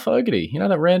 Jamal Fogarty, you know,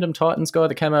 that random Titans guy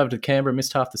that came over to Canberra,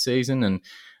 missed half the season, and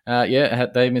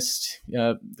they missed,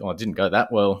 it didn't go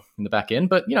that well in the back end,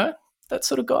 but, you know, that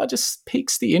sort of guy just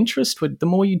piques the interest. With the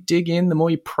more you dig in, the more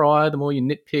you pry, the more you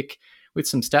nitpick with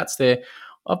some stats there.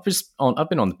 I've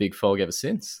been on the Big Fog ever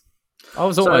since. I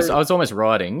was almost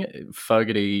riding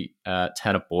Fogarty,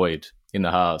 Tanner Boyd in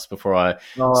the halves before I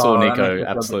saw Nico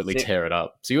absolutely tear it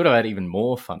up. So you would have had even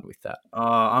more fun with that.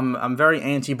 I'm very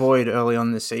anti-Boyd early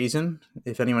on this season.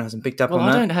 If anyone hasn't picked up on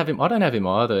that, I don't have him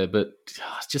either. But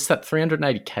just that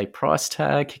 380k price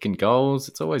tag, kicking goals.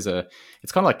 It's kind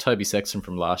of like Toby Sexton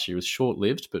from last year. It was short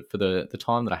lived, but for the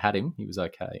time that I had him, he was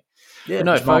okay. Yeah,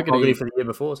 no, Fogarty for the year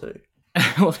before too.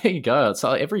 Well, there you go.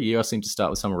 So every year I seem to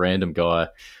start with some random guy.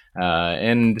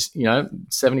 And, you know,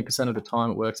 70% of the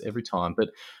time it works every time. But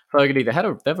Fogarty, they have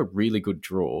a really good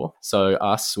draw. So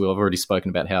we've already spoken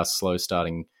about how slow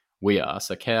starting we are.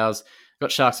 So Cows,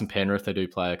 got Sharks and Penrith. They do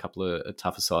play a couple of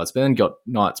tougher sides. But then got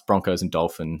Knights, Broncos and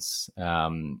Dolphins.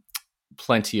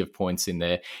 Plenty of points in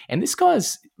there. And this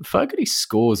Fogarty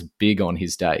scores big on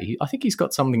his day. I think he's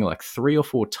got something like 3 or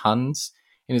 4 tons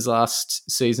in his last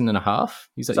season and a half.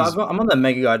 I'm on the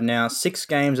mega guide now. 6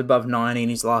 games above 90 in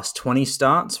his last 20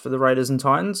 starts for the Raiders and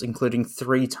Titans, including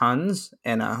 3 tons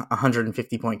and a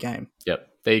 150-point game. Yep,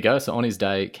 there you go. So on his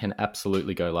day, can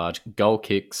absolutely go large. Goal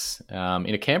kicks.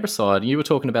 In a Canberra side, you were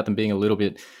talking about them being a little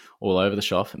bit all over the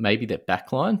shop, maybe their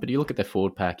backline, but you look at their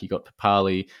forward pack, you got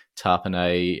Papali,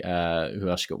 Tarpanay, who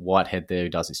else you got? Whitehead there who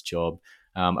does his job.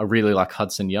 I really like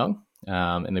Hudson Young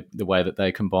and the way that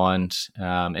they combined.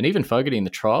 And even Fogarty in the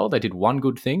trial, they did one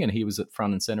good thing, and he was at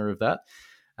front and centre of that.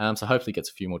 So hopefully gets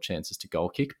a few more chances to goal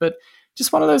kick. But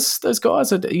just one of those guys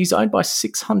that he's owned by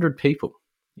 600 people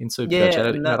in Supercoach. Yeah,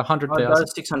 and about 100,000.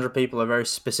 those 600 people are a very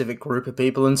specific group of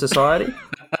people in society.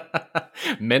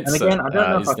 Mensa, and again, I don't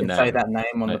know if I can name. say that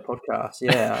name on the podcast.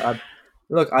 Yeah,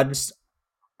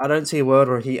 I don't see a world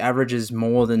where he averages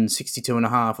more than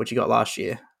 62.5, which he got last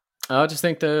year. I just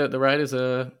think the Raiders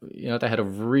they had a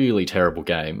really terrible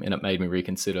game, and it made me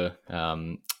reconsider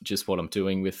just what I'm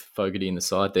doing with Fogarty in the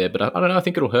side there. But I don't know. I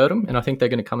think it'll hurt him, and I think they're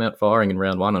going to come out firing in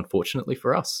round one, unfortunately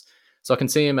for us. So I can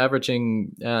see him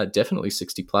averaging definitely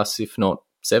 60 plus, if not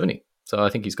 70. So I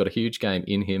think he's got a huge game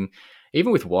in him.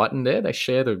 Even with Whiten there, they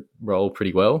share the role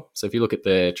pretty well. So if you look at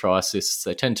their try assists,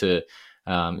 they tend to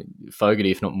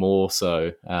Fogarty, if not more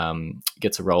so,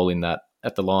 gets a role in that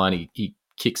at the line. He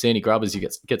kicks in, he grubbers, he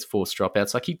gets forced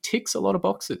dropouts. Like, he ticks a lot of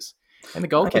boxes. And the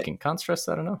goal kicking, can't stress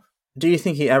that enough. Do you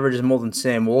think he averages more than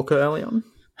Sam Walker early on?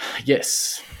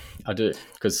 Yes, I do.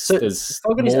 Because there's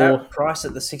Fogarty's more price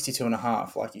at the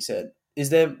 62.5, like you said. Is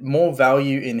there more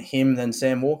value in him than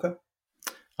Sam Walker?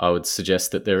 I would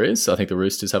suggest that there is. I think the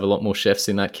Roosters have a lot more chefs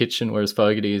in that kitchen, whereas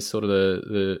Fogarty is sort of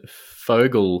the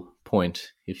Fogel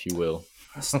point, if you will.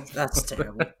 That's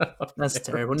terrible. That's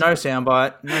terrible. No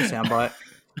soundbite. No soundbite.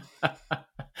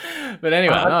 But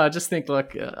anyway, I just think, I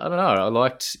don't know. I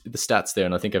liked the stats there,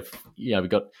 and I think we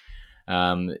got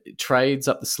trades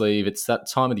up the sleeve. It's that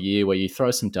time of the year where you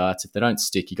throw some darts. If they don't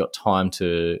stick, you got time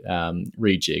to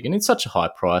rejig, and it's such a high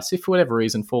price. If for whatever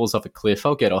reason falls off a cliff,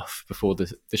 I'll get off before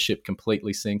the ship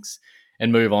completely sinks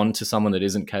and move on to someone that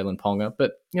isn't Kalen Ponga.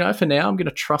 But for now, I'm going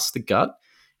to trust the gut.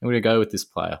 I'm going to go with this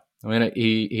player. I mean,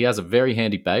 he has a very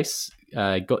handy base.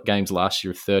 Got games last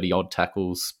year of 30-odd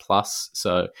tackles plus,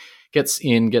 so gets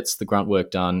the grunt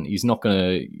work done. He's not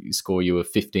going to score you a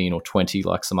 15 or 20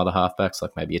 like some other halfbacks,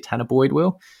 like maybe a Tanner Boyd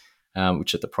will,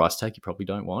 which at the price tag you probably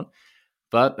don't want.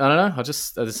 But I don't know.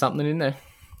 There's something in there.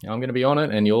 I'm going to be on it,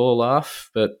 and you'll all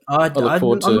laugh. But I'm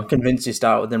not convinced you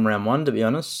start with him round one, to be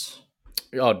honest.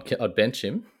 I'd bench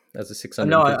him as a 600.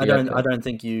 No, I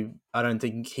don't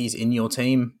think he's in your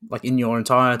team, like in your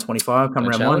entire 25 come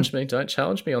round one. Don't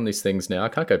challenge me on these things now. I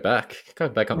can't go back.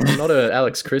 I'm not a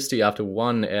Alex Christie after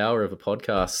 1 hour of a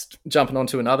podcast jumping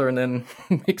onto another and then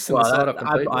mixing the side up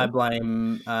completely. I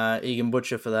blame Egan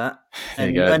Butcher for that,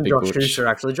 and Butch. Josh Schuster.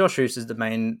 Actually, Josh Schuster is the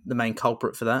main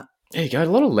culprit for that. There you go. A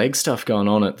lot of leg stuff going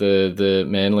on at the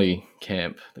Manly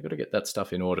camp. They've got to get that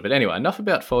stuff in order. But anyway, enough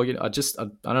about Fogarty. I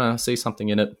don't know. I see something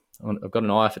in it. I've got an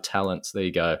eye for talent. So there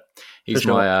you go. He's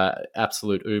my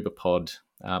absolute Uber pod.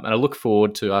 And I look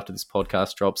forward to, after this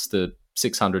podcast drops, the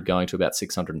 600 going to about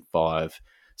 605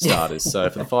 starters. So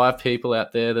for the 5 people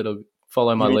out there that'll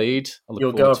follow my lead, I look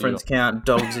your forward girlfriend's account,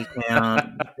 dog's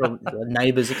account,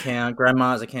 neighbour's account,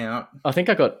 grandma's account. I think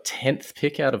I got 10th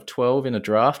pick out of 12 in a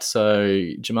draft. So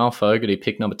Jamal Fogarty,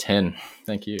 pick number 10.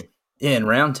 Thank you. Yeah, in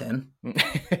round 10.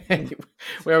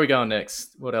 Where are we going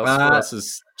next? What else? What else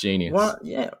is genius? Well,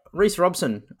 yeah, Reece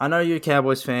Robson. I know you're a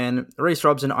Cowboys fan. Reece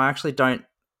Robson, I actually don't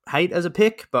hate as a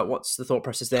pick, but what's the thought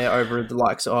process there over the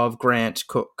likes of Grant,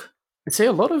 Cook? I see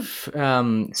a lot of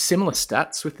similar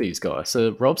stats with these guys.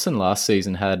 So Robson last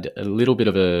season had a little bit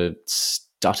of a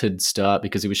stuttered start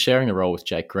because he was sharing a role with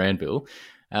Jake Granville.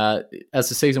 As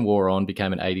the season wore on,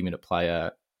 became an 80-minute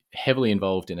player, heavily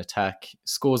involved in attack,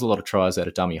 scores a lot of tries out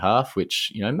of dummy half,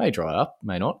 which may dry up,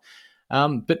 may not.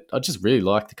 But I just really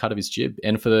like the cut of his jib.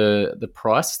 And for the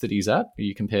price that he's at,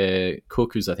 you compare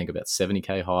Cook, who's I think about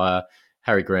 70k higher,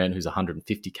 Harry Grant, who's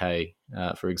 150k,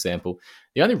 for example.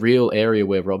 The only real area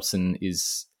where Robson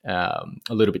is a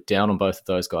little bit down on both of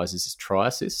those guys is his try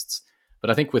assists. But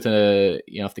I think with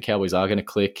if the Cowboys are going to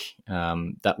click,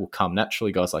 that will come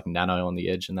naturally. Guys like Nano on the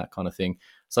edge and that kind of thing.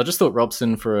 So I just thought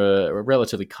Robson for a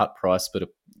relatively cut price, but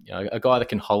a guy that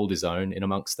can hold his own in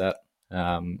amongst that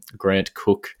Grant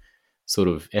Cook sort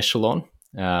of echelon.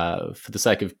 For the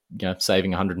sake of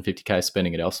saving 150k,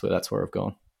 spending it elsewhere, that's where I've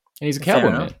gone. And he's a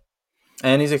Cowboy man.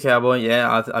 And he's a Cowboy,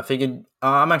 yeah. I figured.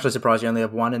 I'm actually surprised you only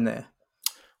have one in there.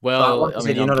 Well, like I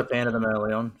mean, you're not a fan of them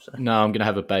early on. So. No, I'm going to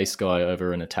have a base guy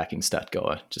over an attacking stat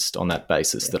guy, just on that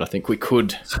basis that I think we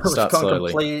could start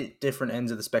slowly. Complete different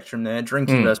ends of the spectrum there.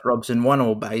 Drinking versus Robson, one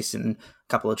all base and a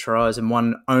couple of tries, and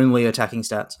one only attacking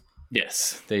stats.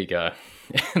 Yes, there you go.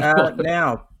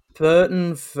 Now,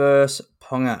 Burton versus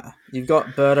Ponga. You've got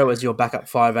Berto as your backup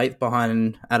 5'8"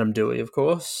 behind Adam Dewey, of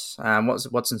course.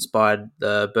 What's inspired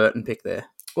the Burton pick there?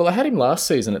 Well, I had him last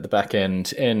season at the back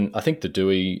end, and I think the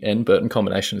Dewey and Burton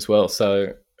combination as well. So,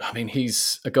 I mean,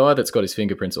 he's a guy that's got his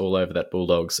fingerprints all over that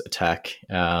Bulldogs attack.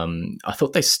 I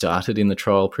thought they started in the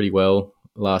trial pretty well.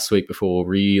 last week before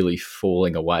really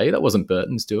falling away. That wasn't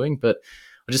Burton's doing, but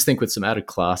I just think with some added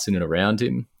class in and around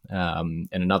him and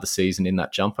another season in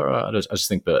that jumper, I just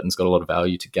think Burton's got a lot of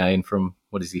value to gain from,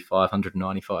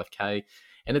 595k?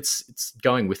 And it's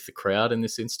going with the crowd in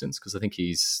this instance because I think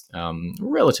he's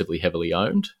relatively heavily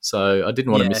owned. So I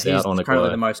didn't want to miss out on a guy. He's currently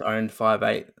the most owned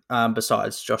 5'8",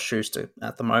 besides Josh Schuster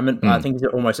at the moment. I think he's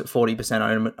almost at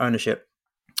 40% ownership.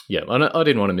 Yeah, I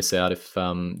didn't want to miss out if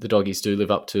the doggies do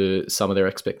live up to some of their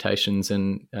expectations,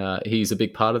 and he's a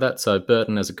big part of that. So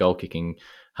Burton as a goal-kicking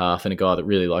half and a guy that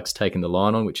really likes taking the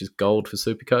line on, which is gold for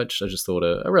Supercoach, I just thought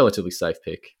a relatively safe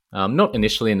pick. Not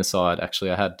initially in the side,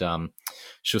 actually. I had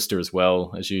Schuster as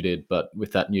well, as you did, but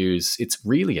with that news, it's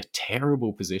really a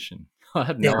terrible position. I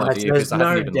have no idea. There's I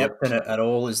hadn't no even depth looked. in it at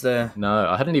all, is there? No,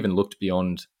 I hadn't even looked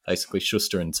beyond basically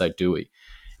Schuster and, say, Dewey,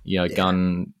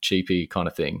 gun, cheapie kind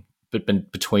of thing. But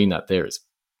between that, there is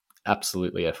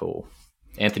absolutely F all.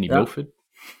 Anthony Milford.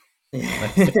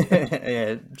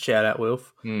 Yeah, shout out,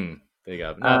 Wilf. There you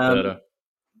go. No,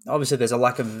 obviously, there's a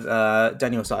lack of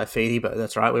Daniel Saifidi, but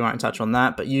that's right. We won't touch on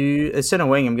that. But you, as centre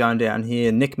wing, I'm going down here.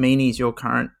 Nick Meaney's your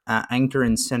current anchor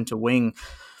in centre wing.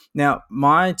 Now,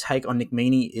 my take on Nick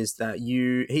Meaney is that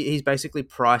he's basically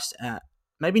priced at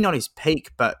maybe not his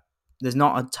peak, but there's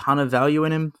not a ton of value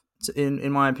in him,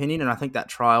 in my opinion. And I think that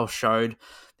trial showed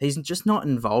he's just not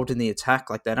involved in the attack.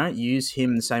 Like, they don't use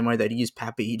him the same way they'd use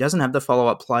Pappy. He doesn't have the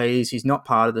follow-up plays. He's not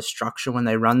part of the structure when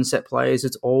they run set plays.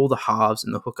 It's all the halves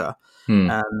and the hooker.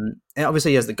 And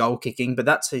obviously he has the goal kicking, but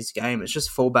that's his game. It's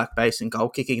just fullback base and goal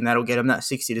kicking, and that'll get him that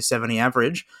 60 to 70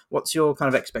 average. What's your kind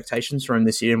of expectations for him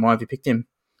this year, and why have you picked him?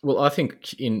 Well, I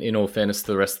think in all fairness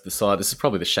to the rest of the side, this is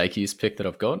probably the shakiest pick that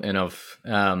I've got. And I've,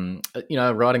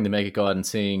 writing the mega guide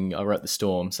and I wrote the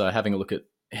Storm. So having a look at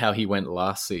how he went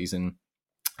last season,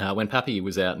 when Pappy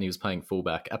was out and he was playing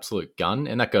fullback, absolute gun.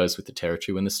 And that goes with the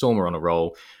territory. When the Storm are on a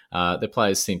roll, their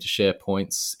players seem to share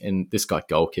points, and this guy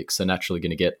goal kicks, so naturally going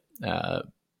to get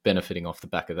benefiting off the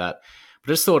back of that. But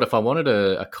I just thought if I wanted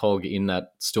a cog in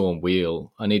that Storm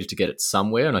wheel, I needed to get it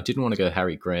somewhere, and I didn't want to go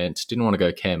Harry Grant, didn't want to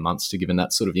go Cam Munster, given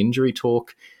that sort of injury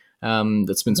talk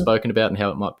that's been spoken about and how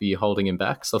it might be holding him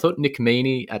back. So I thought Nick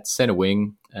Meaney at centre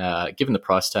wing, given the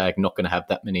price tag, not going to have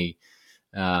that many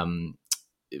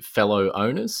fellow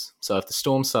owners. So if the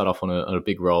Storm start off on a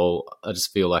big roll, I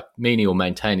just feel like Meaney will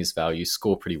maintain his value,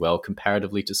 score pretty well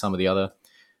comparatively to some of the other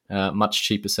much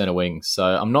cheaper centre wings. So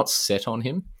I'm not set on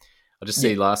him. I just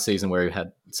see last season where he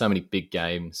had so many big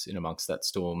games in amongst that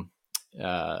Storm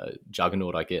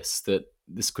juggernaut, I guess, that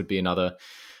this could be another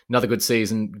good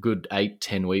season, good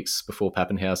 8-10 weeks before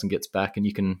Pappenhausen gets back, and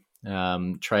you can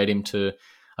trade him to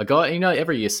a guy.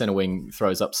 Every year centre wing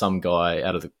throws up some guy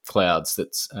out of the clouds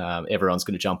that's everyone's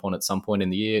going to jump on at some point in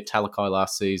the year. Talakai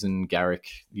last season, Garrick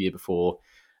the year before.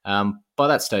 By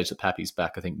that stage that Pappy's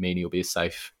back, I think Meaney will be a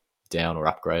safe down or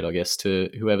upgrade, I guess, to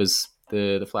whoever's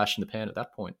the flash in the pan at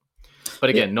that point.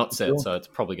 But again, not set, so it's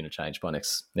probably going to change by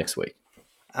next week.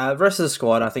 The rest of the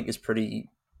squad, I think, is pretty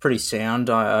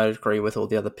sound. I agree with all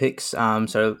the other picks.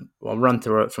 So I'll run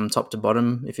through it from top to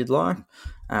bottom if you'd like.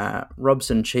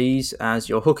 Robson Cheese as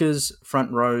your hookers.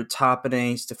 Front row,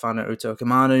 Tarpane, Stefano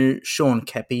Utokamanu, Sean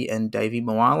Kepi, and Davey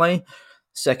Moale.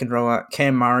 Second rower,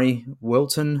 Cam Murray,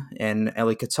 Wilton, and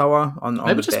Eli Katoa on the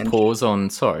bench.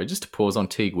 Just to pause on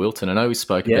Teague Wilton. I know we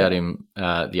spoke about him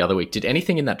the other week. Did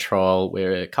anything in that trial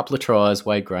where a couple of tries,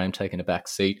 Wade Graham taking a back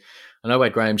seat? I know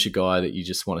Wade Graham's your guy that you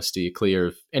just want to steer clear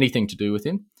of anything to do with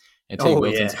him. And Teague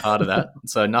Wilton's part of that.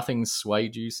 So nothing's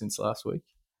swayed you since last week?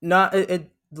 No,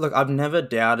 look, I've never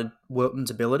doubted Wilton's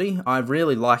ability. I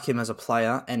really like him as a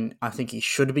player, and I think he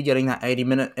should be getting that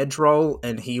 80-minute edge roll,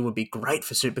 and he would be great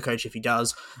for Supercoach if he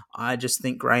does. I just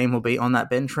think Graham will be on that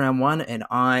bench round one, and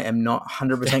I am not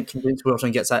 100% convinced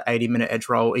Wilton gets that 80-minute edge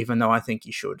roll, even though I think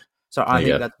he should. So I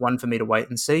think that's one for me to wait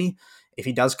and see. If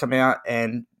he does come out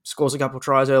and scores a couple of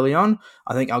tries early on,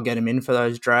 I think I'll get him in for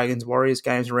those Dragons-Warriors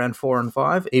games around 4 and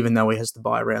 5, even though he has to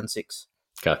buy around 6.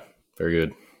 Okay, very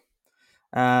good.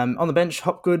 On the bench,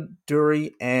 Hopgood,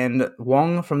 Dury, and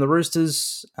Wong from the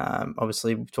Roosters.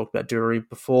 Obviously, we've talked about Dury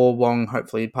before. Wong,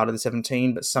 hopefully part of the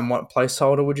 17, but somewhat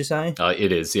placeholder, would you say?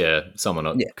 It is, yeah.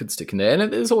 Someone could stick in there.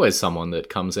 And there's always someone that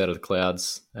comes out of the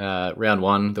clouds. Round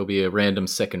one, there'll be a random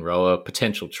second rower,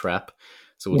 potential trap.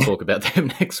 So we'll talk about them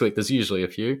next week. There's usually a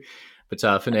few.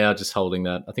 But for now, just holding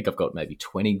that. I think I've got maybe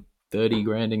 20, 30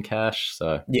 grand in cash.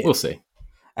 So we'll see.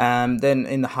 Then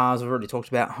in the halves, we've already talked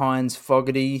about Hines,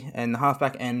 Fogarty, and the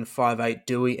halfback end, 5'8",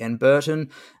 Dewey and Burton.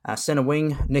 Centre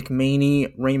wing, Nick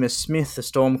Meaney, Remus Smith, the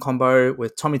Storm combo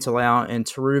with Tommy Talau and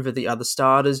Taruva, the other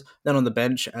starters. Then on the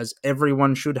bench, as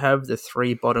everyone should have, the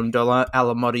three bottom dollar,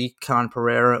 Alamotti, Khan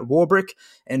Pereira, Warbrick,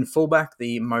 and fullback,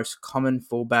 the most common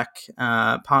fullback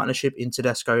partnership in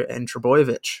Tedesco and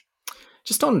Trebojevic.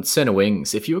 Just on centre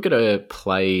wings, if you were going to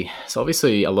play, so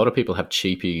obviously a lot of people have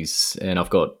cheapies, and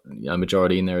I've got a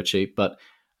majority in there are cheap, but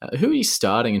who are you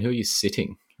starting and who are you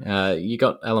sitting? You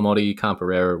got Alamotti,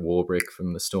 Camperera, Warbrick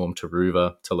from the Storm,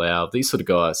 Taruva, Talau, these sort of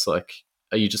guys. Like,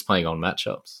 are you just playing on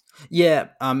matchups? Yeah,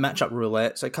 matchup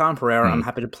roulette. So Khan Pereira, I'm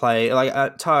happy to play. Like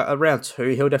round 2,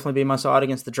 he'll definitely be my side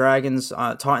against the Dragons.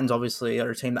 Titans obviously are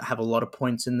a team that have a lot of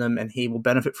points in them, and he will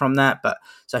benefit from that. But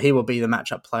so he will be the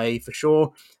matchup play for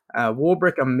sure.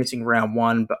 Warbrick, I'm missing round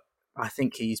 1, but I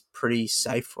think he's pretty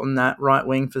safe on that right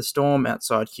wing for the Storm,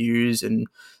 outside Hughes and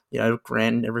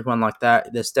Grant and everyone like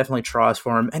that. There's definitely tries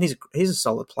for him, and he's a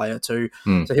solid player too.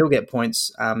 So he'll get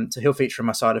points. So he'll feature on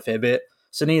my side a fair bit.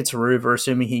 Sania Taruva,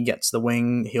 assuming he gets the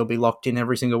wing, he'll be locked in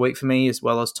every single week for me, as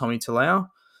well as Tommy Talau.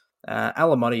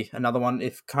 Alamotti, another one.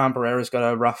 If Khan Pereira's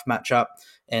got a rough matchup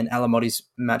and Alamotti's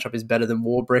matchup is better than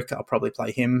Warbrick, I'll probably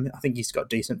play him. I think he's got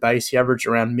decent base. He averaged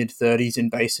around mid-30s in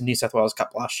base in New South Wales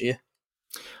Cup last year.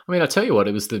 I mean, I tell you what,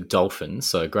 it was the Dolphins,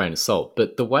 so grain of salt.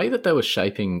 But the way that they were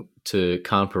shaping to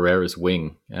Khan Pereira's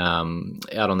wing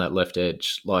out on that left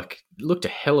edge, like, looked a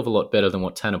hell of a lot better than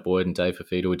what Tanner Boyd and Dave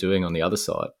Fafita were doing on the other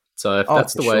side. So if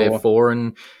that's the way of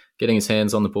Foran getting his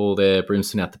hands on the ball there,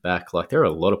 Brimson out the back, like, there are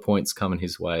a lot of points coming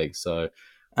his way. So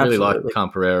I really like Khan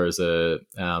Pereira as a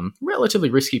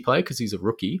relatively risky play because he's a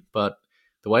rookie, but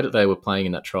the way that they were playing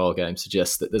in that trial game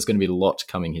suggests that there's going to be a lot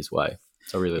coming his way.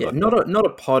 So I really like that. Not a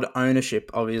pod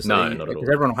ownership, obviously. No, not at all. Because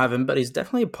everyone will have him, but he's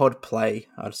definitely a pod play,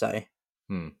 I'd say.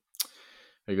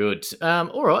 Very good.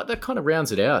 All right, that kind of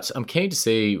rounds it out. I'm keen to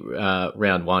see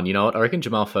round 1. You know what? I reckon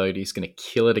Jamal Fogarty's going to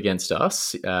kill it against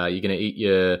us. You're going to eat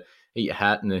your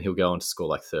hat, and then he'll go on to score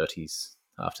like 30s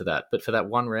after that. But for that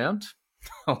one round,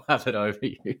 I'll have it over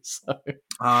you. So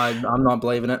I'm not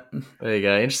believing it. There you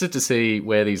go. Interested to see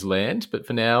where these land. But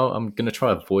for now, I'm going to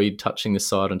try avoid touching this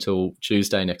side until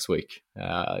Tuesday next week.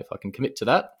 If I can commit to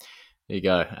that, there you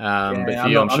go. But for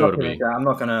you, I'm sure it'll be. I'm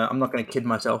not gonna kid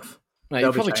myself. Mate,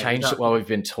 you've probably changed it while we've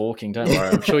been talking. Don't worry.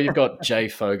 I'm sure you've got Jay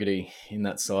Fogarty in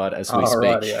that side as we speak.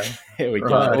 Right, yeah. Here we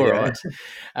go. All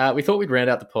right. We thought we'd round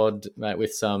out the pod, mate,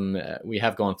 with some. We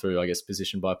have gone through, I guess,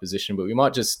 position by position, but we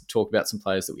might just talk about some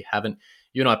players that we haven't.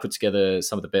 You and I put together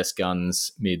some of the best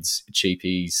guns, mids,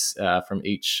 cheapies from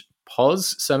each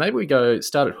pos. So maybe we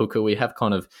start at hooker. We have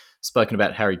kind of spoken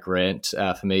about Harry Grant.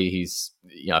 For me, he's,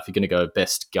 if you're going to go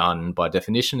best gun by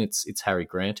definition, it's Harry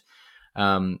Grant.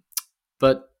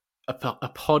 But a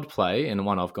pod play, and the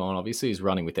one I've gone, obviously, is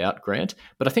running without Grant.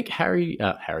 But I think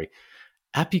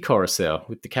Api Coruscant,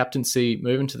 with the captaincy,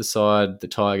 moving to the side, the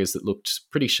Tigers that looked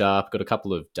pretty sharp, got a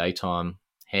couple of daytime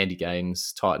handy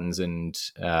games, Titans and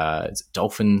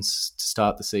Dolphins to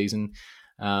start the season.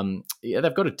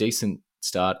 They've got a decent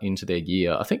start into their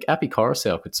year. I think Api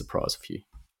Coruscant could surprise a few.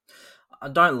 I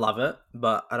don't love it,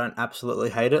 but I don't absolutely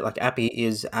hate it. Like, Appy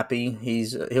is Appy.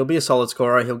 He'll be a solid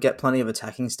scorer. He'll get plenty of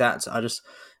attacking stats. I just,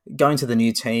 going to the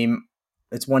new team,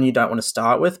 it's one you don't want to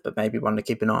start with, but maybe one to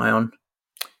keep an eye on.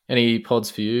 Any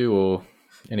pods for you or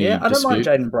any I don't dispute? mind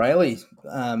Jaden Brayley.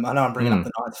 I know I'm bringing up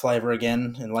the ninth flavour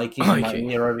again, and Lakey's in my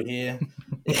ear over here.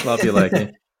 Love you,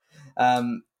 Lakey.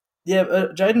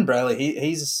 Jaden Brayley,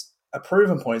 he's a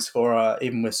proven point scorer,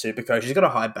 even with Supercoach. He's got a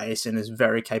high base and is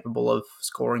very capable of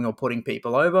scoring or putting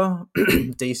people over,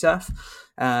 DSAF.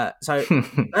 So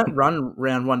that run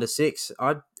round 1 to 6,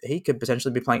 he could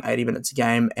potentially be playing 80 minutes a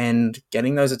game and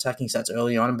getting those attacking stats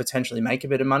early on and potentially make a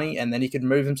bit of money, and then he could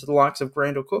move him to the likes of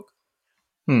Grant or Cook.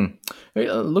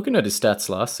 Looking at his stats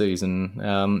last season,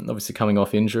 obviously coming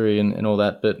off injury and all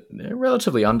that, but a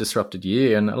relatively undisrupted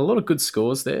year and a lot of good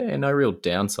scores there and no real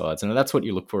downsides. And that's what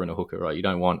you look for in a hooker, right? You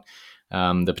don't want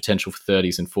the potential for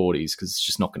 30s and 40s because it's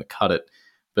just not going to cut it.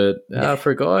 But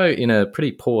for a guy in a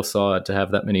pretty poor side to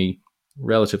have that many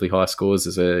relatively high scores,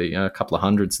 there's a couple of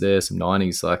hundreds there, some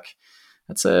 90s, like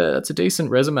that's a decent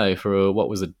resume for what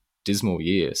was a dismal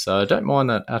year. So I don't mind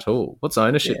that at all. What's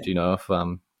ownership, do you know, off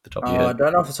the top of your head? I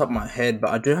don't know off the top of my head, but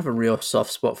I do have a real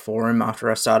soft spot for him after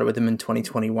I started with him in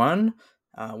 2021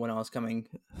 when I was coming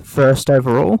first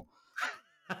overall.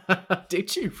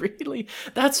 Did you really?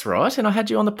 That's right. And I had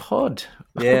you on the pod.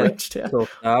 Yeah, it's all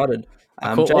started.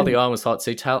 I caught while the iron was hot.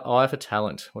 See, eye for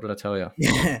talent. What did I tell you?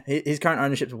 Yeah, his current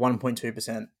ownership is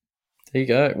 1.2%. There you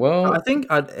go. Well, I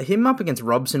think him up against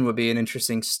Robson would be an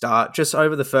interesting start. Just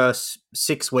over the first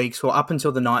 6 weeks, or up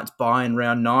until the Knights bye in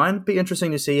round 9, be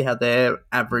interesting to see how their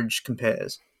average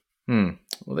compares.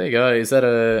 well, there you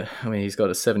go. I mean, he's got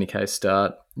a 70k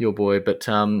start, your boy, but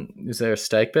is there a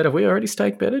stake bet? Have we already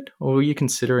stake betted, or were you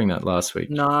considering that last week?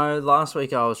 No, last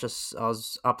week I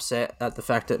was upset at the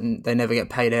fact that they never get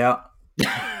paid out.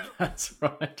 That's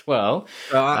right. Well,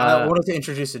 I wanted to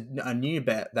introduce a new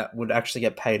bet that would actually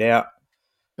get paid out.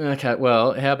 Okay,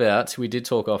 well, how about we did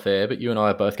talk off air, but you and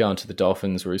I are both going to the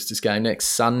Dolphins Roosters game next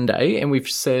Sunday, and we've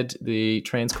said the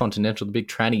Transcontinental, the big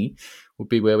tranny, will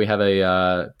be where we have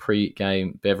a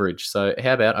pre-game beverage. So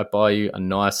how about I buy you a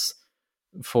nice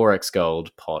 4x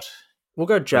gold pot? We'll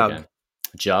go jug. Okay.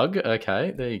 Jug,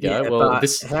 okay, there you go. Yeah, well, but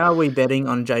how are we betting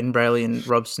on Jaden Brayley and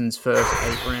Robson's first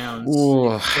 8 rounds?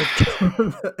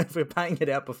 If we're paying it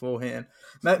out beforehand.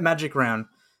 Magic round.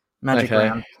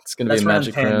 Round. It's going to be a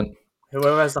magic round.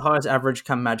 Whoever has the highest average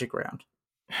come magic round.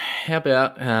 How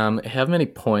about how many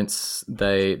points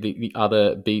the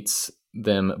other beats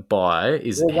them by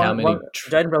is how many...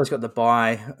 Jaden Brayley's got the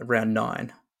bye around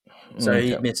 9. So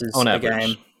he misses on a average.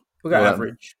 Game. We'll go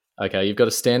average. Okay, you've got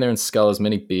to stand there and scull as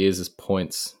many beers as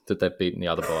points that they've beaten the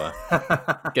other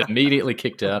by. Get immediately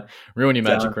kicked out, ruin your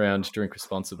magic round, drink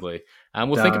responsibly.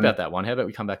 We'll think about that one. How about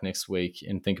we come back next week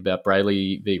and think about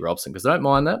Brayley v. Robson? Because I don't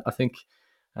mind that. I think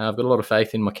I've got a lot of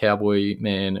faith in my cowboy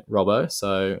man, Robbo.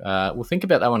 So we'll think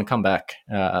about that one and come back.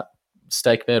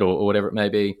 Stake bet or whatever it may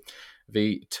be,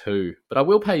 V2. But I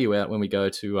will pay you out when we go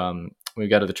to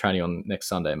the tranny on next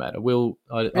Sunday, mate.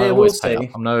 I always pay up.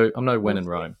 I'm no when in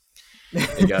Rome.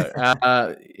 There you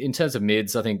go. In terms of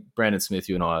mids, I think Brandon Smith,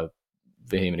 you and I are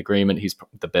vehement agreement. He's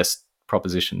the best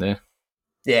proposition there.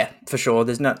 Yeah, for sure.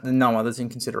 There's no others in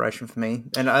consideration for me.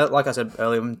 And like I said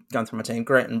earlier, I'm going through my team.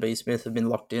 Grant and B. Smith have been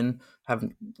locked in.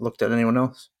 Haven't looked at anyone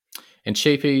else. And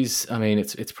Cheapies, I mean,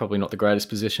 it's probably not the greatest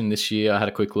position this year. I had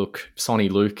a quick look. Sonny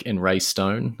Luke and Ray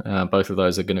Stone, both of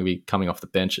those are going to be coming off the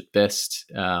bench at best.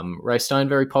 Ray Stone,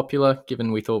 very popular,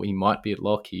 given we thought he might be at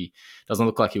lock. He doesn't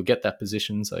look like he'll get that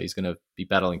position, so he's going to be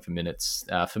battling for minutes.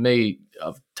 For me,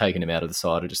 I've taken him out of the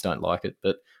side. I just don't like it.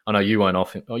 But I know you weren't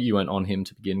on him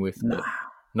to begin with. But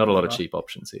not a lot of cheap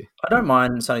options here. I don't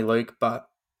mind Sonny Luke, but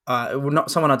not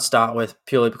someone I'd start with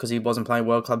purely because he wasn't playing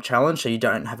World Club Challenge, so you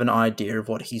don't have an idea of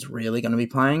what he's really going to be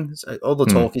playing. So all the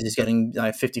talk is he's getting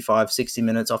 55, 60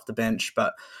 minutes off the bench,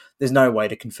 but there's no way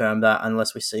to confirm that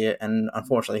unless we see it. And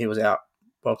unfortunately, he was out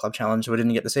World Club Challenge, so we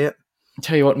didn't get to see it. I'll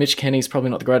tell you what, Mitch Kenny's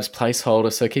probably not the greatest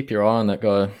placeholder, so keep your eye on that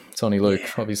guy, Sonny Luke.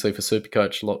 Yeah. Obviously, for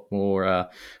Supercoach, a lot more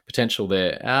potential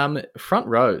there. Front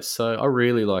row, so I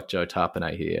really like Joe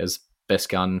Tarpanay here as best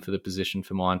gun for the position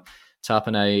for mine.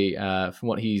 Tarpanay, from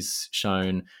what he's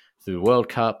shown through the World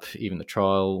Cup, even the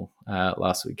trial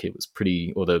last week, it was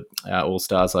pretty, or the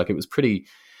All-Stars, it was pretty,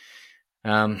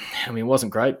 I mean, it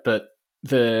wasn't great, but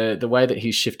the way that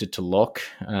he's shifted to lock,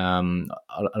 I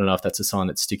don't know if that's a sign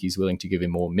that Sticky's willing to give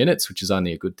him more minutes, which is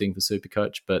only a good thing for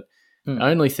Supercoach, but the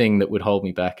only thing that would hold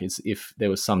me back is if there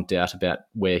was some doubt about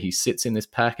where he sits in this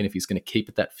pack and if he's going to keep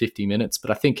it that 50 minutes, but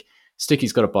I think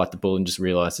Sticky's got to bite the bullet and just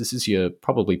realise this is your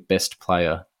probably best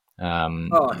player in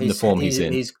the form he's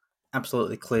in. He's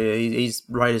absolutely clear. He's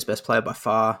Raiders' best player by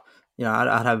far. You know,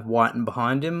 I'd have Whiten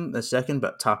behind him a second,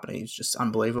 but Tarpanay is just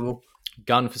unbelievable.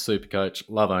 Gun for Supercoach.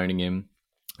 Love owning him.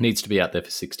 Needs to be out there for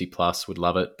 60 plus. Would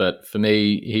love it. But for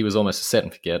me, he was almost a set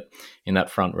and forget in that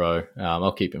front row.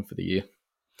 I'll keep him for the year.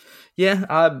 Yeah,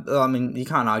 I mean, you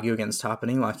can't argue against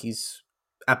Tarpanay. He's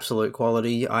absolute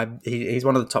quality. He's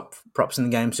one of the top props in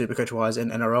the game, Supercoach-wise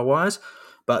and NRL-wise.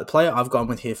 But the player I've gone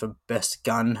with here for best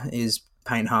gun is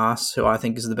Payne Haas, who I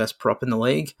think is the best prop in the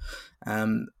league.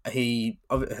 He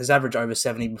has averaged over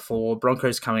 70 before.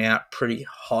 Broncos coming out pretty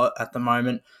hot at the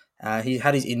moment. He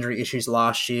had his injury issues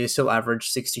last year, still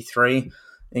averaged 63,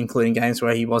 including games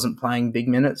where he wasn't playing big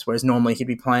minutes, whereas normally he'd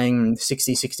be playing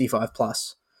 60, 65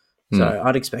 plus. So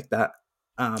I'd expect that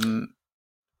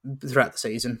throughout the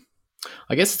season.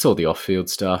 I guess it's all the off-field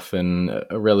stuff and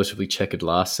a relatively checkered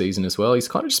last season as well. He's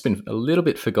kind of just been a little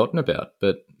bit forgotten about,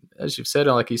 but as you've said,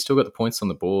 he's still got the points on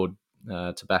the board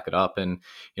to back it up, and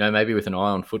maybe with an eye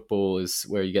on football is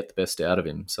where you get the best out of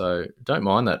him. So don't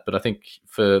mind that, but I think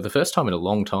for the first time in a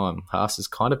long time, Haas has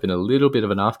kind of been a little bit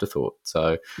of an afterthought.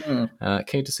 So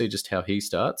keen to see just how he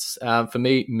starts. For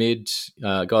me, mid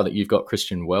guy that you've got,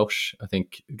 Christian Welsh. I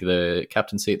think the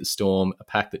captaincy at the Storm, a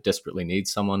pack that desperately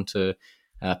needs someone to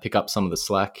pick up some of the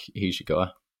slack. He's your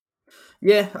guy.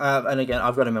 Yeah, and again,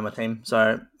 I've got him in my team,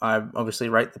 so I obviously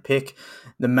rate the pick.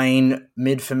 The main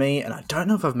mid for me, and I don't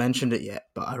know if I've mentioned it yet,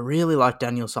 but I really like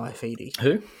Daniel Saifidi.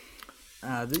 Who?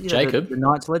 Jacob? The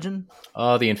Knights legend.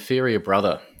 Oh, the inferior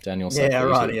brother, Daniel Safdie. Yeah,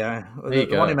 right, yeah.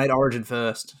 The one who made Origin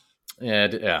first. Yeah,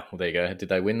 well, there you go. Did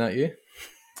they win that year?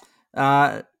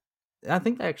 I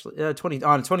think they actually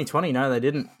 2020. No, they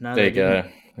didn't. No, there they you go.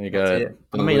 didn't. There you That's go. it.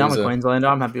 I mean, I'm a Queenslander.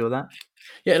 I'm happy with that.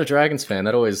 Yeah, a Dragons fan.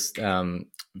 That always,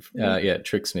 it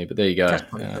tricks me. But there you go.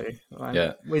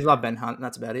 Yeah, we love Ben Hunt, and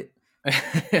that's about it.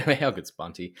 I mean, how good's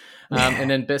Bunty? And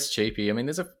then best cheapie. I mean,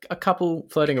 there's a couple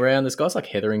floating around. There's guys like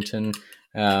Hetherington.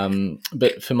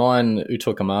 But for mine,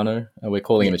 Uto Kamano, we're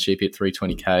calling him a cheapie at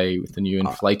 320k with the new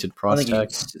inflated price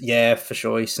tag. Yeah, for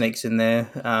sure. He sneaks in there.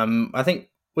 I think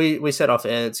we set off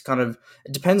air. It's kind of,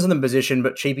 it depends on the position,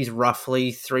 but cheapie's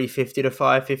roughly 350 to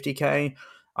 550k.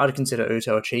 I'd consider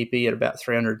Uto a cheapie at about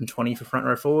 320 for front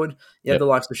row forward. You have the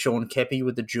likes of Sean Kepi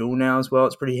with the dual now as well.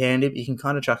 It's pretty handy, but you can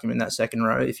kind of chuck him in that second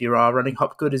row if you are running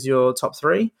Hopgood as your top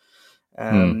three.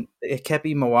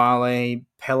 Kepi, Mawale,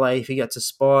 Pele if he gets a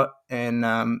spot, and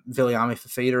Viliami for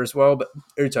feeder as well. But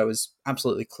Uto is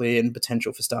absolutely clear and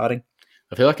potential for starting.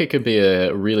 I feel like it could be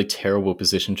a really terrible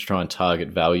position to try and target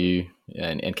value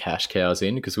and cash cows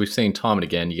in, because we've seen time and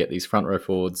again you get these front row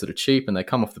forwards that are cheap and they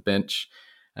come off the bench.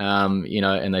 And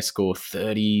they score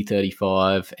 30,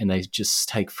 35, and they just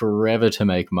take forever to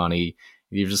make money.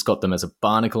 You've just got them as a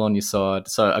barnacle on your side.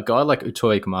 So a guy like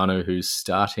Utoi Kamano, who's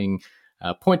starting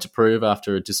point to prove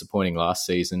after a disappointing last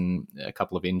season, a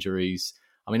couple of injuries.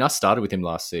 I mean, I started with him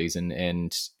last season,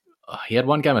 and he had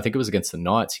one game, I think it was against the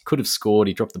Knights. He could have scored.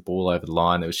 He dropped the ball over the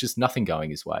line. There was just nothing going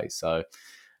his way. So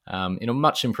in a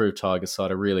much improved Tiger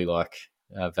side, I really like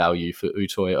value for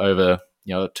Utoi over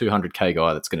a 200k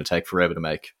guy that's going to take forever to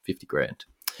make 50 grand.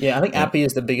 Yeah, I think Appy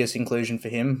is the biggest inclusion for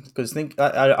him, because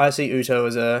I see Uto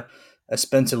as a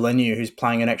Spencer Leniu who's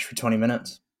playing an extra 20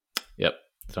 minutes. Yep,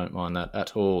 don't mind that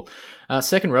at all.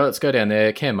 Second row, let's go down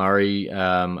there. Cam Murray,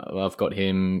 I've got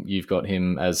him. You've got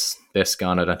him as best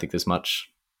gun. I don't think there's much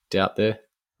doubt there.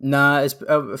 Nah, it's,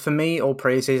 for me, all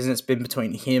preseason, it's been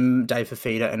between him, Dave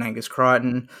Fafita, and Angus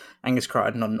Crichton. Angus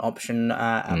Crichton not an option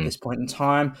at this point in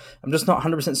time. I'm just not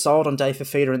 100% sold on Dave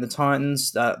Fafita and the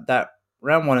Titans. That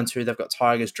round 1 and 2, they've got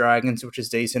Tigers, Dragons, which is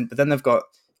decent, but then they've got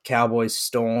Cowboys,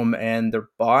 Storm, and the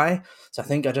bye. So I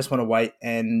think I just want to wait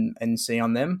and see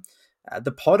on them.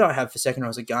 The pod I have for second row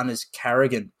as a gun is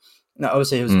Carrigan. Now,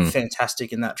 obviously, he was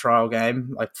fantastic in that trial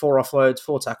game, like 4 offloads,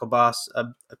 4 tackle busts, a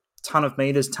ton of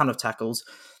meters, ton of tackles.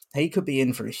 He could be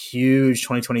in for a huge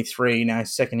 2023, now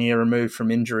second year removed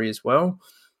from injury as well.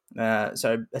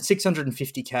 So at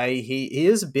 650k, he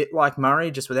is a bit like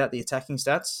Murray, just without the attacking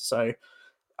stats. So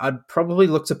I'd probably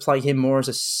look to play him more as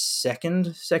a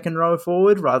second row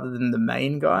forward rather than the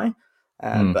main guy.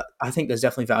 But I think there's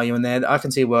definitely value in there. I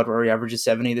can see a world where he averages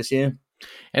 70 this year.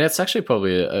 And it's actually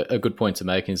probably a good point to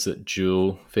make, is that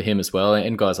Jewel for him as well,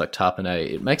 and guys like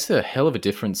Tarpanay, it makes a hell of a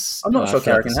difference. I'm not sure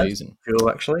Carrigan has Jewel,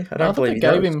 actually. I don't believe they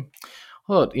gave him.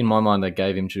 Well, in my mind, they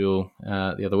gave him Jewel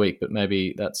the other week, but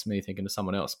maybe that's me thinking of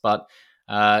someone else. But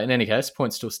in any case,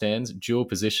 point still stands. Dual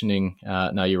positioning.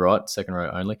 No, you're right. Second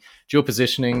row only. Dual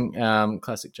positioning.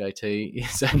 Classic JT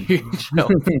is a huge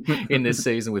help in this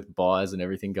season with buys and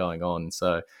everything going on.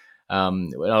 So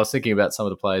when I was thinking about some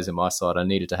of the players in my side, I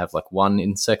needed to have like one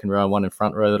in second row, one in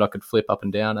front row that I could flip up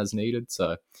and down as needed.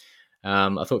 So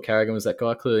I thought Carrigan was that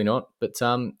guy. Clearly not. But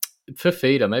for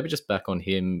feeder, maybe just back on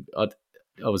him. I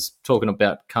was talking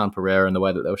about Khan Pereira and the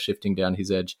way that they were shifting down his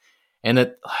edge. And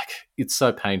it's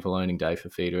so painful owning Dave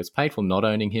Fafita. It's painful not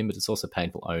owning him, but it's also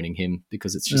painful owning him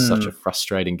because it's just such a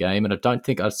frustrating game. And I don't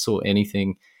think I saw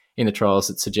anything in the trials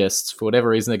that suggests for whatever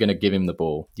reason they're going to give him the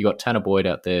ball. You got Tanner Boyd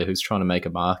out there who's trying to make a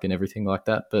mark and everything like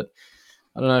that. But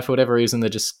I don't know, for whatever reason, they're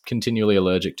just continually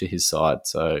allergic to his side.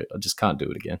 So I just can't do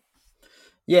it again.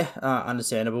 Yeah,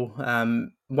 understandable.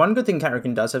 One good thing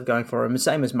Carrigan does have going for him, the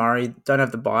same as Murray, don't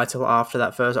have the bye till after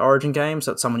that first Origin game,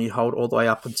 so it's someone you'd hold all the way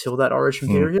up until that Origin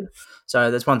period. So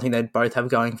that's one thing they both have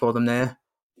going for them there.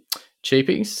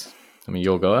 Cheapies? I mean,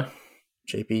 your guy.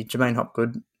 Cheapie, Jermaine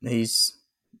Hopgood, he's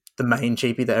the main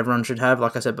cheapie that everyone should have.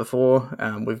 Like I said before,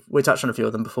 we touched on a few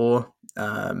of them before,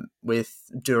 with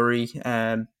Dury,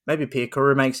 and maybe Pierre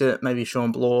Kuru makes it, maybe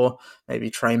Sean Blaw, maybe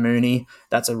Trey Mooney.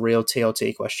 That's a real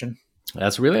TLT question.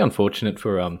 That's really unfortunate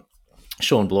for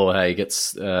Sean Blaw. Hey, he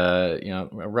gets a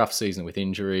rough season with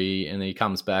injury, and then he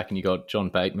comes back, and you got John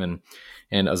Bateman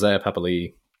and Isaiah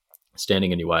Papali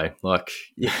standing in your way.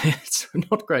 It's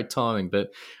not great timing,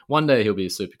 but one day he'll be a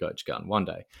super coach gun. One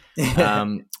day,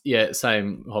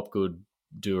 same Hopgood,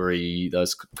 Dury,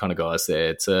 those kind of guys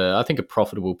there. It's I think a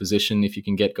profitable position if you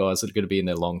can get guys that are going to be in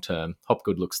there long term.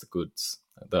 Hopgood looks the goods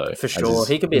though. For sure,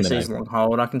 he could be a season long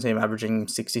hold. I can see him averaging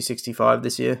 60, 65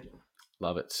 this year.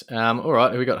 Love it. All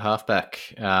right, who we got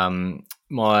halfback?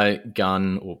 My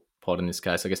gun, or pod in this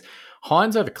case, I guess.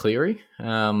 Hines over Cleary.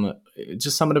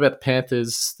 Just something about the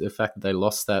Panthers, the fact that they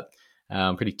lost that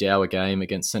pretty dour game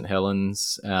against St.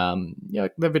 Helens.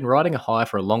 They've been riding a high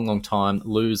for a long, long time,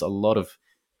 lose a lot of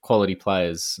quality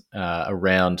players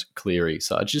around Cleary.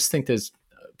 So I just think there's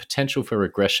potential for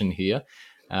regression here,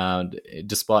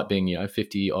 despite being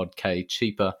 50 odd K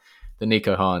cheaper than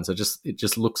Nico Hines. It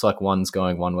just looks like one's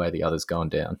going one way, the other's going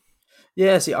down.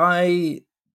 Yeah, see, I'm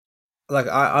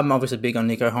obviously big on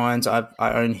Nico Hines. I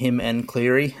own him and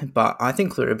Cleary, but I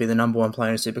think Cleary will be the number one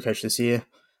player in Supercoach this year.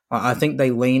 I think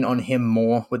they lean on him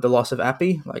more with the loss of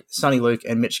Appy. Like Sonny Luke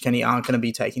and Mitch Kenny aren't going to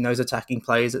be taking those attacking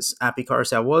plays that Appy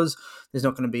Coruscant was. There's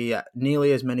not going to be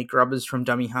nearly as many grubbers from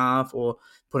dummy half or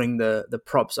putting the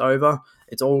props over.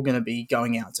 It's all going to be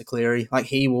going out to Cleary. Like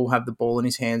he will have the ball in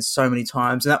his hands so many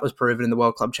times, and that was proven in the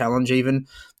World Club Challenge. Even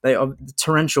the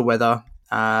torrential weather,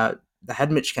 they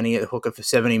had Mitch Kenny at hooker for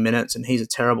 70 minutes, and he's a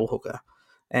terrible hooker.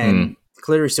 And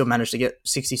Cleary still managed to get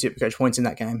 60 Supercoach points in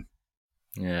that game.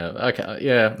 Yeah, okay.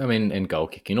 Yeah, I mean, and goal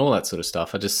kicking, all that sort of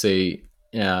stuff. I just see,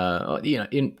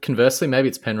 conversely, maybe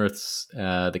it's Penrith's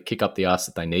the kick up the arse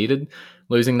that they needed,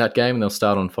 losing that game, and they'll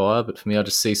start on fire. But for me, I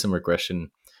just see some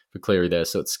regression for Cleary there.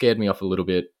 So it scared me off a little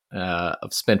bit.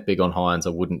 I've spent big on Hines. I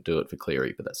wouldn't do it for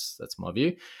Cleary, but that's my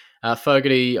view.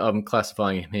 Fogarty, I'm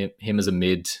classifying him as a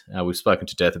mid. We've spoken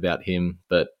to death about him,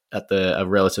 but at a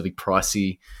relatively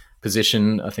pricey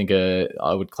position, I think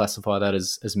I would classify that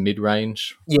as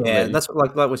mid-range. Yeah, really. that's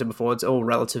like we said before. It's all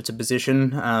relative to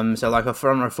position. So like a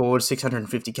front row forward,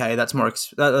 650k. That's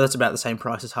that's about the same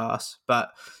price as Haas,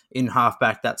 but in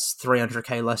halfback, that's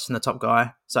 300k less than the top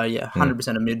guy. So yeah,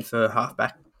 100% a mid for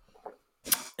halfback.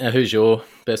 Who's your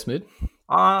best mid?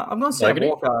 I'm going to Sam Fogarty?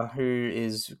 Walker, who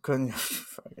is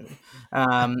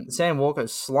Sam Walker,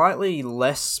 slightly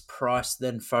less priced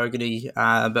than Fogarty,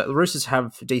 but the Roosters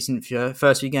have decent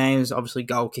first few games. Obviously,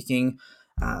 goal kicking.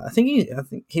 I think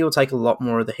he will take a lot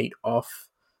more of the heat off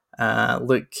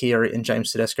Luke Keary and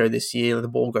James Tedesco this year. The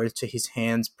ball goes to his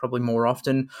hands probably more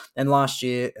often. And last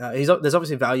year, there's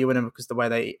obviously value in him because the way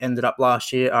they ended up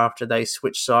last year after they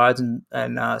switched sides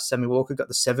and Sammy Walker got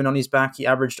the 7 on his back. He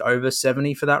averaged over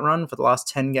 70 for that run for the last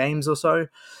 10 games or so.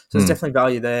 So there's definitely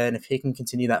value there. And if he can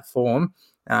continue that form,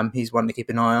 he's one to keep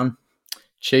an eye on.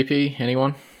 Cheapie,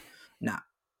 anyone?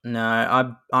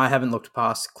 No, I haven't looked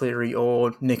past Cleary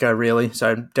or Nico really,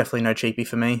 so definitely no cheapie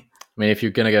for me. I mean, if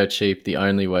you're going to go cheap, the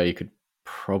only way you could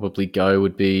probably go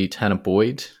would be Tanner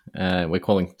Boyd. We're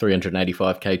calling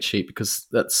 385k cheap because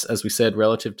that's, as we said,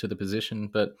 relative to the position.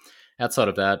 But outside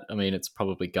of that, I mean, it's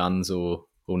probably guns or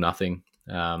nothing.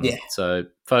 So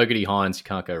Fogarty, Hines, you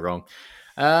can't go wrong.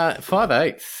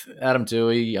 5'8", Adam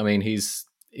Dewey. I mean, he's,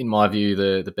 in my view,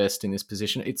 the best in this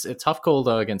position. It's a tough call,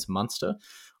 though, against Munster.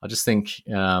 I just think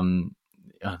there's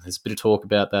a bit of talk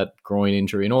about that groin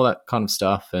injury and all that kind of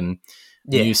stuff. And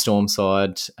new Storm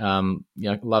side,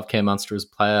 love Cam Munster as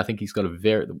a player. I think he's got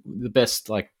the best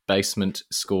like basement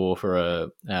score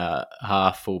for a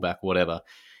half, fullback, whatever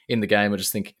in the game. I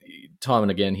just think time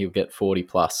and again he'll get 40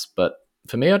 plus. But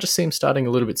for me, I just see him starting a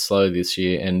little bit slow this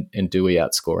year and Dewey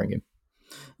outscoring him.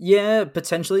 Yeah,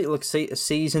 potentially. Look,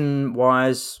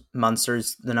 season-wise, Munster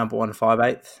is the number 1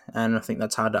 5/8, and I think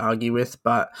that's hard to argue with,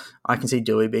 but I can see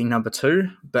Dewey being number 2.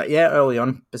 But yeah, early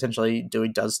on, potentially Dewey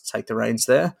does take the reins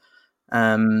there.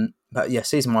 But yeah,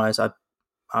 season-wise, I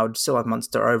would still have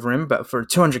Munster over him, but for a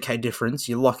 200k difference,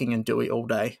 you're locking in Dewey all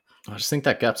day. I just think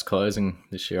that gap's closing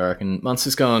this year. I reckon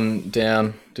Munster's going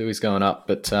down, Dewey's going up,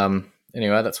 but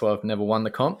anyway, that's why I've never won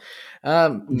the comp.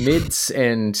 Mids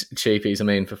and cheapies, I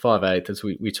mean, for 5'8", as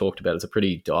we talked about, it's a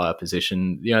pretty dire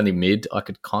position. The only mid I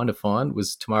could kind of find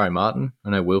was Tamari Martin.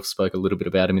 I know Wilf spoke a little bit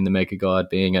about him in the Mega Guide,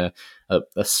 being a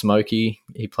smoky.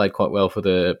 He played quite well for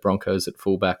the Broncos at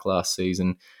fullback last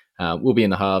season. Will be in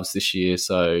the halves this year,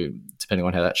 so depending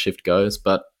on how that shift goes.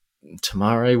 But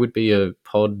Tamari would be a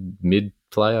pod mid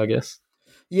play, I guess.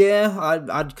 Yeah,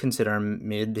 I'd consider him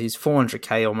mid. He's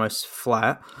 400k almost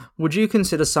flat. Would you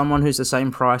consider someone who's the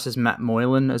same price as Matt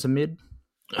Moylan as a mid?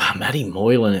 Matty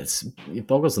Moylan, it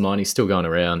boggles the mind. He's still going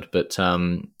around, but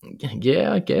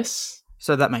yeah, I guess.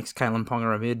 So that makes Kalen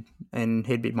Ponga a mid, and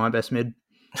he'd be my best mid.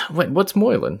 Wait, what's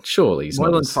Moylan? Surely he's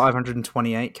Moylan's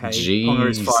 528k. Ponga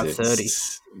is 530.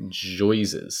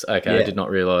 Jesus. Okay, yeah. I did not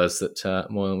realise that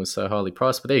Moylan was so highly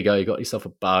priced. But there you go. You got yourself a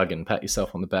bargain. Pat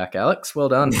yourself on the back, Alex. Well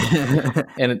done.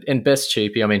 and best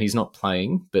cheapie. I mean, he's not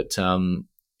playing, but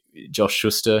Josh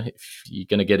Schuster, if you're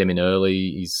going to get him in early,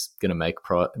 he's going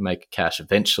to make cash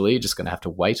eventually. You're just going to have to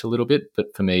wait a little bit. But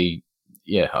for me,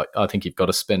 yeah, I think you've got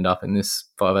to spend up in this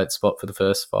 5'8" spot for the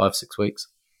first 5-6 weeks.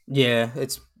 Yeah,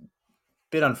 it's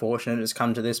bit unfortunate it's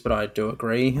come to this, but I do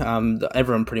agree.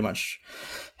 Everyone pretty much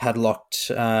had locked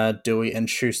Dewey and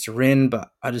Schuster in,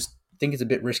 but I just think it's a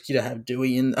bit risky to have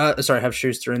have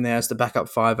Schuster in there as the backup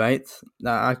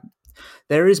 5/8.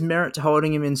 There is merit to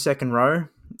holding him in second row,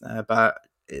 but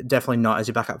definitely not as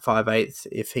your backup 5/8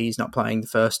 if he's not playing the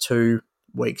first 2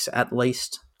 weeks at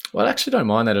least. Well, I actually don't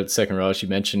mind that at second row, as you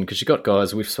mentioned, because you've got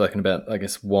guys we've spoken about, I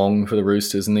guess, Wong for the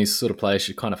Roosters, and these sort of players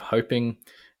you're kind of hoping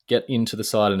get into the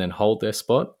side and then hold their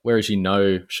spot, whereas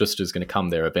Schuster's going to come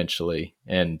there eventually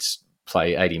and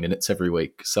play 80 minutes every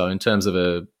week. So in terms of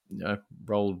a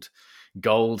rolled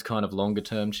gold kind of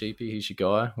longer-term cheapie, he's your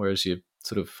guy, whereas you're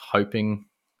sort of hoping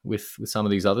with some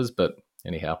of these others. But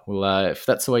anyhow, well, if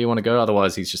that's the way you want to go,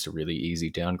 otherwise he's just a really easy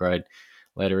downgrade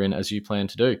later in, as you plan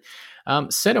to do.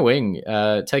 Centre wing,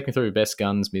 take me through best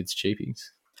guns, mids, cheapies.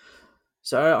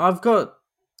 So I've got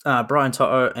Brian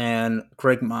Toto and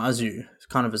Greg Marzu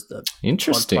kind of as the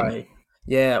interesting play.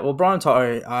 Yeah, well, Brian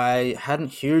Toto, I hadn't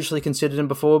hugely considered him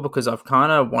before because I've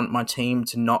kind of want my team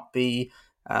to not be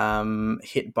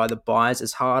hit by the buys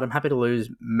as hard. I'm happy to lose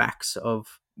max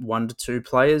of 1 to 2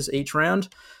 players each round.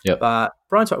 Yep. But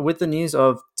Brian Toto, with the news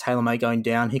of Taylor May going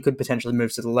down, he could potentially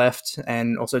move to the left.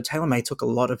 And also Taylor May took a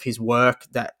lot of his work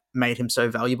that made him so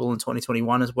valuable in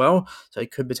 2021 as well. So he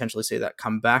could potentially see that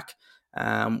come back,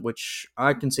 which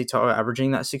I can see Toto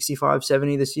averaging that 65,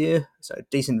 70 this year. So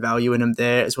decent value in him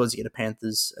there, as well as you get a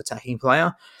Panthers attacking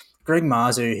player. Greg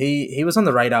Marzu, he was on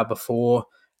the radar before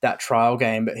that trial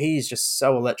game, but he's just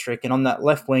so electric. And on that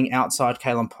left wing outside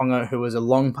Kalen Ponga, who was a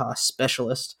long pass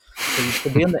specialist, he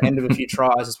could be on the end of a few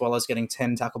tries as well as getting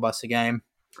 10 tackle busts a game.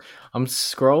 I'm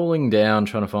scrolling down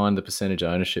trying to find the percentage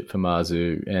ownership for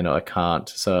Marzu, and I can't.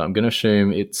 So I'm going to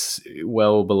assume it's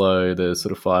well below the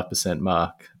sort of 5%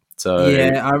 mark. So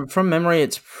yeah, from memory,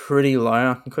 it's pretty low.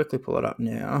 I can quickly pull it up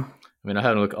now. I mean, I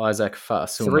had a look. Isaac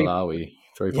Malawi,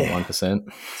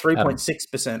 3.1%.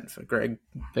 3.6% for Greg.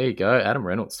 There you go. Adam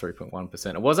Reynolds,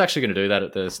 3.1%. I was actually going to do that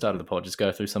at the start of the pod, just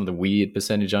go through some of the weird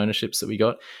percentage ownerships that we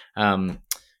got.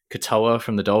 Katoa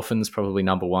from the Dolphins, probably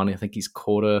number 1. I think he's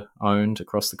quarter owned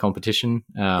across the competition.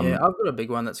 Yeah, I've got a big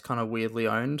one that's kind of weirdly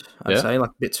owned, I'd say, like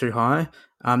a bit too high.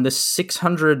 There's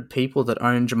 600 people that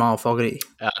own Jamal Fogarty.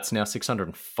 It's now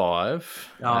 605.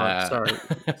 Oh, sorry.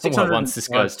 600 once this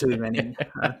goes too many.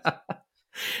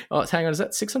 Oh, hang on. Is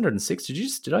that 606?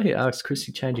 Did I hear Alex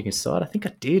Christie changing his side? I think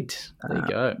I did. There you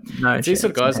go. No, it's these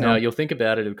sort of guys now, you'll think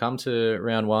about it. It'll come to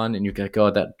round 1 and you go,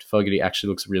 God, that Fogarty actually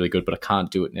looks really good, but I can't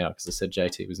do it now because I said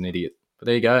JT was an idiot. But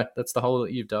there you go. That's the hole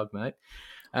that you've dug, mate.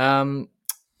 I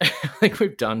think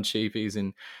we've done cheapies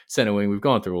in centre wing. We've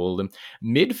gone through all of them.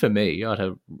 Mid for me, I'd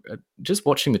have just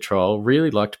watching the trial,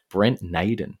 really liked Brent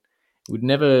Naden. Would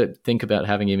never think about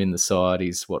having him in the side.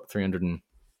 He's 350k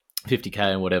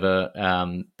and whatever.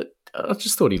 But I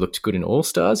just thought he looked good in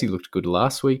All-Stars. He looked good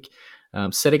last week.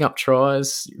 Setting up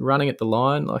tries, running at the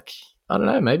line. Like, I don't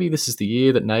know, maybe this is the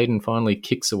year that Naden finally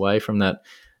kicks away from that,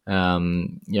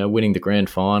 winning the grand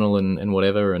final and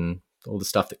whatever and all the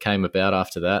stuff that came about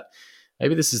after that.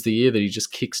 Maybe this is the year that he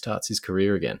just kickstarts his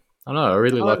career again. I don't know. I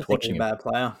really liked watching him. He's a bad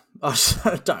player.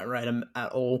 I don't rate him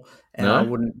at all. And no? I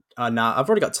wouldn't. I've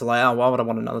already got Talao. Why would I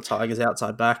want another Tigers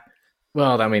outside back?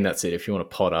 Well, I mean, that's it. If you want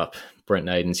to pot up, Brent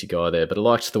Naden's your guy there. But I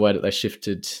liked the way that they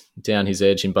shifted down his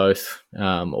edge in both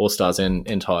All-Stars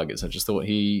and Tigers. I just thought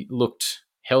he looked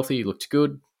healthy, he looked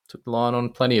good, took the line on,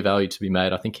 plenty of value to be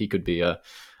made. I think he could be a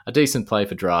decent play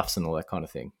for drafts and all that kind of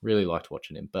thing. Really liked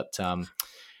watching him. But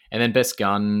and then best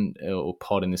gun or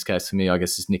pod in this case for me, I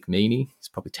guess, is Nick Meaney. He's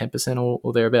probably 10%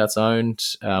 or thereabouts owned.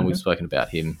 We've spoken about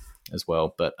him as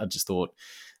well. But I just thought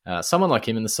someone like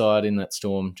him in the side in that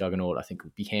Storm juggernaut, I think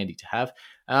would be handy to have.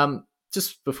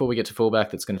 Just before we get to fullback,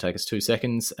 that's going to take us 2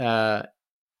 seconds.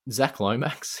 Zach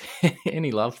Lomax,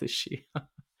 any love this year?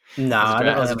 No, I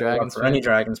don't have Dragons for any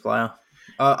Dragons player.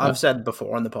 I've said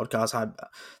before on the podcast,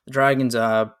 the Dragons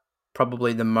are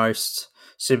probably the most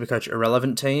Supercoach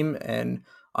irrelevant team, and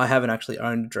I haven't actually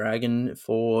owned a Dragon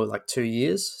for like 2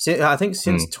 years. I think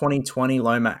since 2020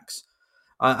 Lomax.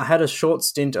 I had a short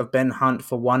stint of Ben Hunt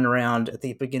for 1 round at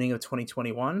the beginning of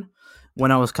 2021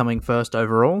 when I was coming first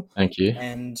overall. Thank you.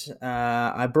 And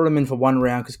I brought him in for 1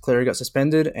 round because Cleary got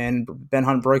suspended and Ben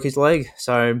Hunt broke his leg.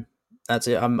 So that's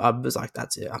it. I was like,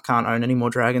 that's it. I can't own any more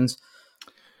Dragons.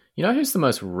 You know who's the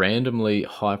most randomly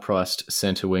high-priced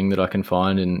centre wing that I can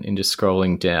find in just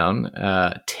scrolling down?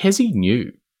 Tezzy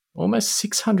New, almost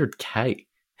 600k.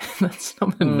 That's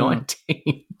number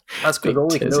 19. That's good. All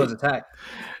we can do is attack.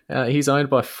 He's owned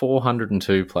by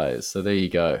 402 players, so there you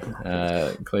go.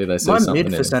 Clearly they see my something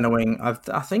mid for centre wing, I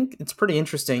think it's pretty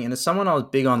interesting, and it's someone I was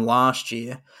big on last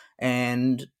year,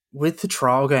 and with the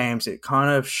trial games, it kind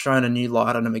of shone a new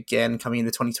light on him again coming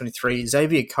into 2023.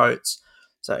 Xavier Coates.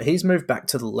 So he's moved back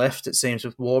to the left, it seems,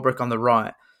 with Warbrick on the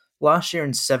right. Last year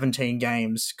in 17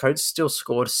 games, Coates still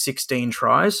scored 16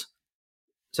 tries.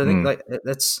 So I think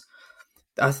that's...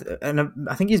 I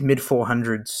think he's mid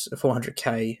 400s,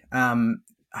 400k.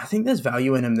 I think there's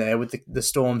value in him there with the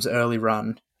Storm's early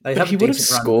run. He would have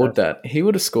scored that. He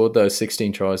would have scored those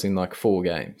 16 tries in like 4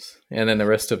 games, and then the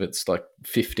rest of it's like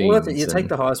 15. Well, you take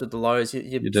the highs with the lows.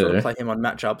 You sort of play him on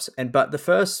matchups, but the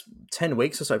first 10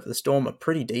 weeks or so for the Storm are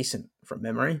pretty decent from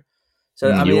memory. So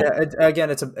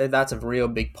again, that's a real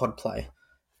big pod play.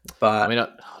 But I mean,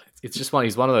 it's just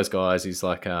he's one of those guys. He's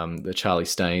like the Charlie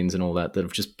Staines and all that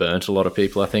have just burnt a lot of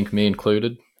people. I think me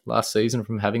included last season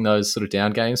from having those sort of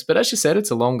down games. But as you said,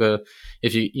 it's a longer.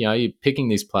 If you're picking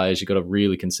these players, you've got to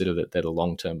really consider that they're a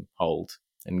long term hold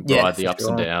and ride the ups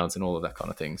and downs and all of that kind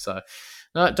of thing. So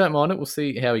no, don't mind it. We'll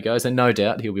see how he goes, and no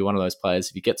doubt he'll be one of those players.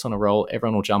 If he gets on a roll,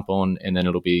 everyone will jump on, and then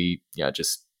it'll be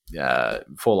just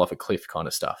fall off a cliff kind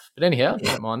of stuff. But anyhow,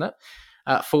 don't mind that.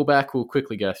 Fullback, we'll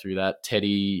quickly go through that.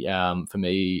 Teddy, for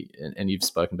me, and you've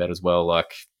spoken about as well,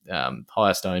 like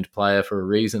highest owned player for a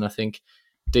reason, I think.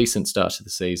 Decent start to the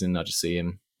season. I just see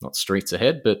him not streets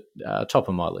ahead, but top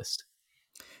of my list.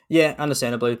 Yeah,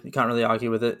 understandably. You can't really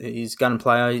argue with it. He's gun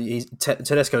player.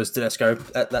 Tedesco's Tedesco.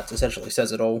 That essentially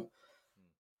says it all.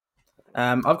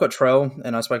 I've got Trell,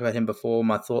 and I spoke about him before,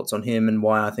 my thoughts on him and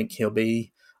why I think he'll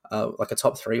be like a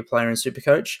top 3 player in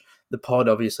Supercoach. The pod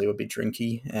obviously would be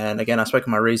Drinky. And again, I spoke of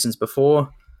my reasons before.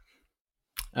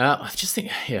 I just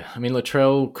think, I mean,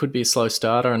 Latrell could be a slow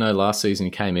starter. I know last season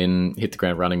he came in, hit the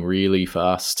ground running really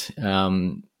fast.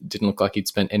 Didn't look like he'd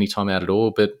spent any time out at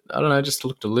all, but I don't know, just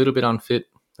looked a little bit unfit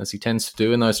as he tends to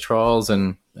do in those trials.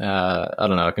 And I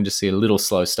don't know, I can just see a little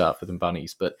slow start for them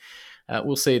bunnies, but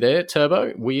we'll see there.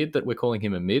 Turbo, weird that we're calling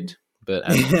him a mid, but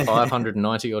at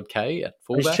 590 odd K at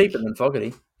fullback. He's cheaper than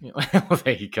Fogarty. Well,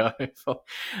 there you go.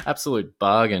 Absolute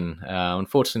bargain.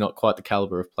 Unfortunately, not quite the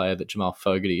caliber of player that Jamal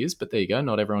Fogarty is, but there you go.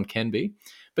 Not everyone can be.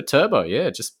 But Turbo,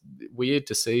 just weird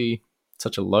to see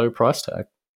such a low price tag.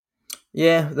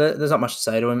 Yeah, there's not much to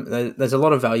say to him. There's a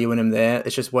lot of value in him there.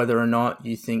 It's just whether or not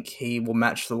you think he will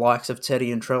match the likes of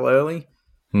Teddy and Trell early.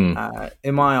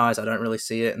 In my eyes, I don't really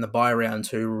see it, and the buy round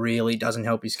 2 really doesn't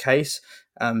help his case.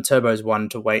 Turbo's one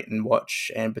to wait and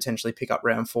watch and potentially pick up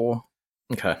round 4.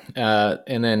 Okay.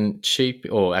 And then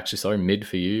mid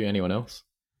for you. Anyone else?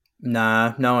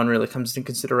 Nah, no one really comes into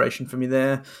consideration for me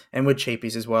there. And with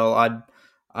cheapies as well,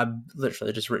 I've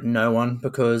literally just written no one,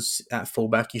 because at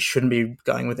fullback you shouldn't be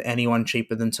going with anyone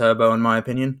cheaper than Turbo, in my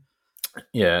opinion.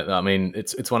 Yeah, I mean,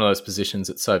 it's one of those positions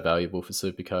that's so valuable for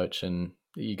Supercoach, and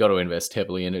you got to invest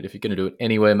heavily in it. If you're going to do it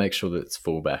anywhere, make sure that it's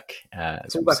fullback.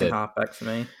 Fullback and halfback for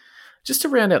me. Just to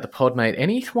round out the pod, mate,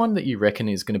 anyone that you reckon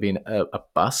is going to be a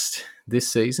bust this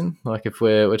season? Like if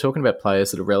we're talking about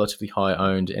players that are relatively high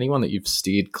owned, anyone that you've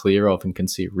steered clear of and can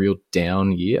see a real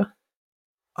down year?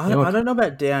 I don't know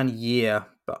about down year,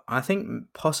 but I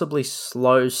think possibly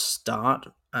slow start.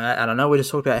 And I know we just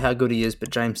talked about how good he is,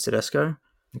 but James Tedesco.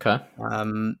 Okay.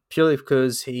 Purely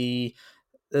because the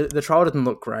trial didn't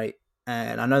look great.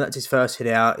 And I know that's his first hit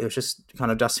out. It was just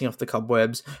kind of dusting off the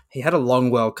cobwebs. He had a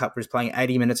long World Cup where he's playing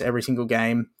 80 minutes every single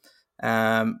game.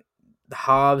 The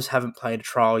halves haven't played a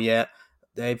trial yet.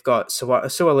 They've got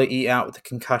Suali'i out with a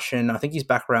concussion. I think he's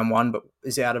back round 1, but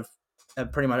is out of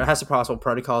pretty much, has to pass all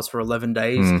protocols for 11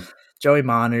 days. Joey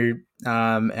Manu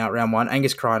out round 1.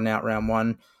 Angus Crichton out round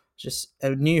 1. Just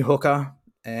a new hooker.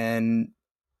 And,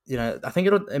 I think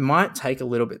it might take a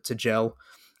little bit to gel.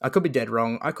 I could be dead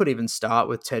wrong. I could even start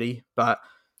with Teddy, but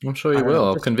I'm sure you will.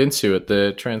 I'll convince you at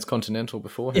the Transcontinental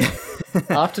beforehand.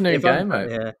 Afternoon game, mate.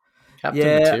 Yeah.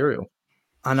 Captain material.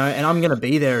 I know, and I'm going to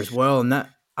be there as well. And that,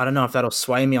 I don't know if that'll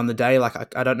sway me on the day.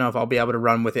 Like, I don't know if I'll be able to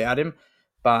run without him,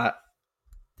 but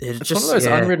it's just one of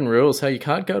those unwritten rules. How you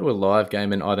can't go to a live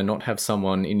game and either not have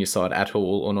someone in your side at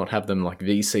all, or not have them like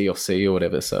VC or C or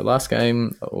whatever. So last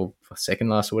game or second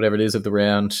last or whatever it is of the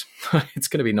round, it's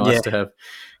going to be nice to have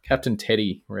Captain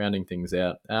Teddy rounding things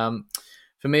out.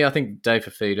 For me, I think Dave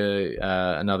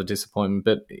Fafita, another disappointment,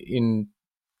 but in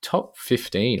top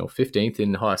 15 or 15th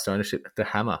in highest ownership, the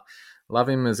Hammer. Love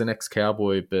him as an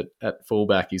ex-Cowboy, but at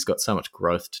fullback, he's got so much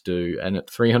growth to do. And at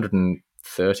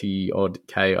 330 odd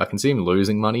K, I can see him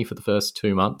losing money for the first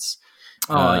 2 months.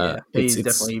 He's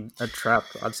definitely a trap,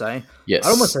 I'd say. Yes.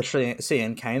 I'd almost actually see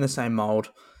NK in the same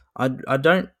mould. I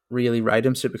don't really rate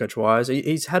him Supercoach-wise.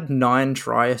 He's had 9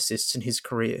 try assists in his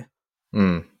career.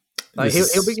 Like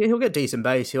he'll get decent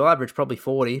base. He'll average probably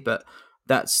 40, but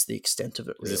that's the extent of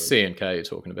it, Is really. it CNK you're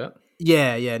talking about?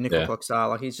 Yeah, Nickel Yeah. Clockstar.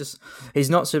 Like he's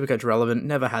not Supercoach relevant.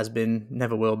 Never has been.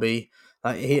 Never will be.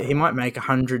 Like he might make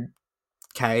 100K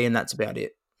and that's about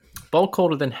it. Bold call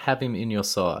to then have him in your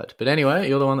side. But anyway,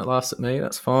 you're the one that laughs at me.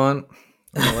 That's fine.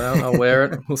 I'll wear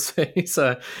it. We'll see.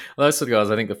 So those sort of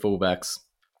guys, I think the fullbacks,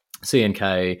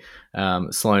 CNK,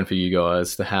 Sloan for you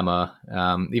guys, the Hammer,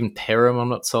 even Perham I'm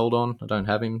not sold on. I don't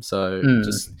have him. So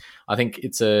I think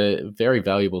it's a very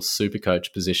valuable super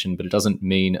coach position, but it doesn't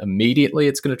mean immediately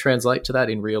it's going to translate to that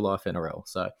in real life NRL.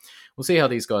 So we'll see how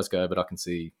these guys go, but I can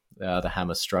see the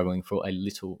Hammer struggling for a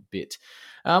little bit.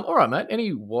 All right, mate.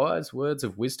 Any wise words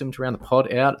of wisdom to round the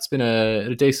pod out? It's been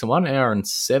a decent 1 hour and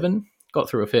 7. Got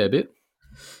through a fair bit.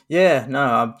 Yeah,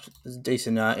 no,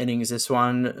 decent innings this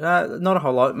one. Not a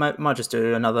whole lot. Might just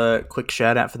do another quick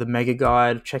shout out for the mega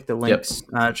guide. Check the links.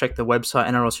 Check the website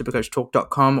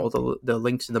nrlsupercoachtalk.com or the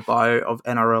links in the bio of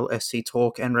NRL SC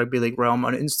Talk and Rugby League Realm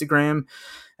on Instagram.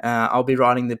 I'll be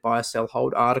writing the buy, sell,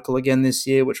 hold article again this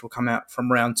year, which will come out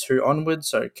from round 2 onwards.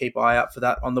 So keep eye out for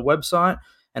that on the website,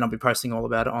 and I'll be posting all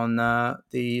about it on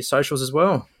the socials as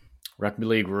well. Rugby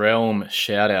League Realm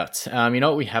shout out. You know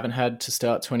what we haven't had to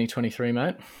start 2023,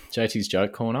 mate? JT's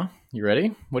Joke Corner. You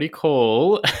ready? What do you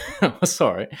call?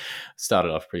 Sorry,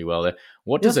 started off pretty well there.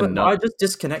 What does I just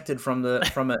disconnected from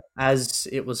it as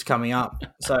it was coming up,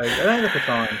 so I don't have the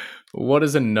time. What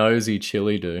does a nosy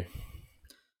chili do?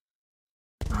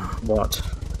 What?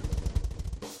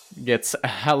 Gets a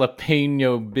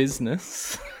jalapeno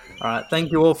business. All right,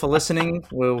 thank you all for listening.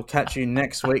 We'll catch you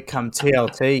next week come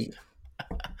TLT.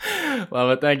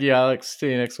 Love it. Thank you, Alex. See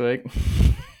you next week.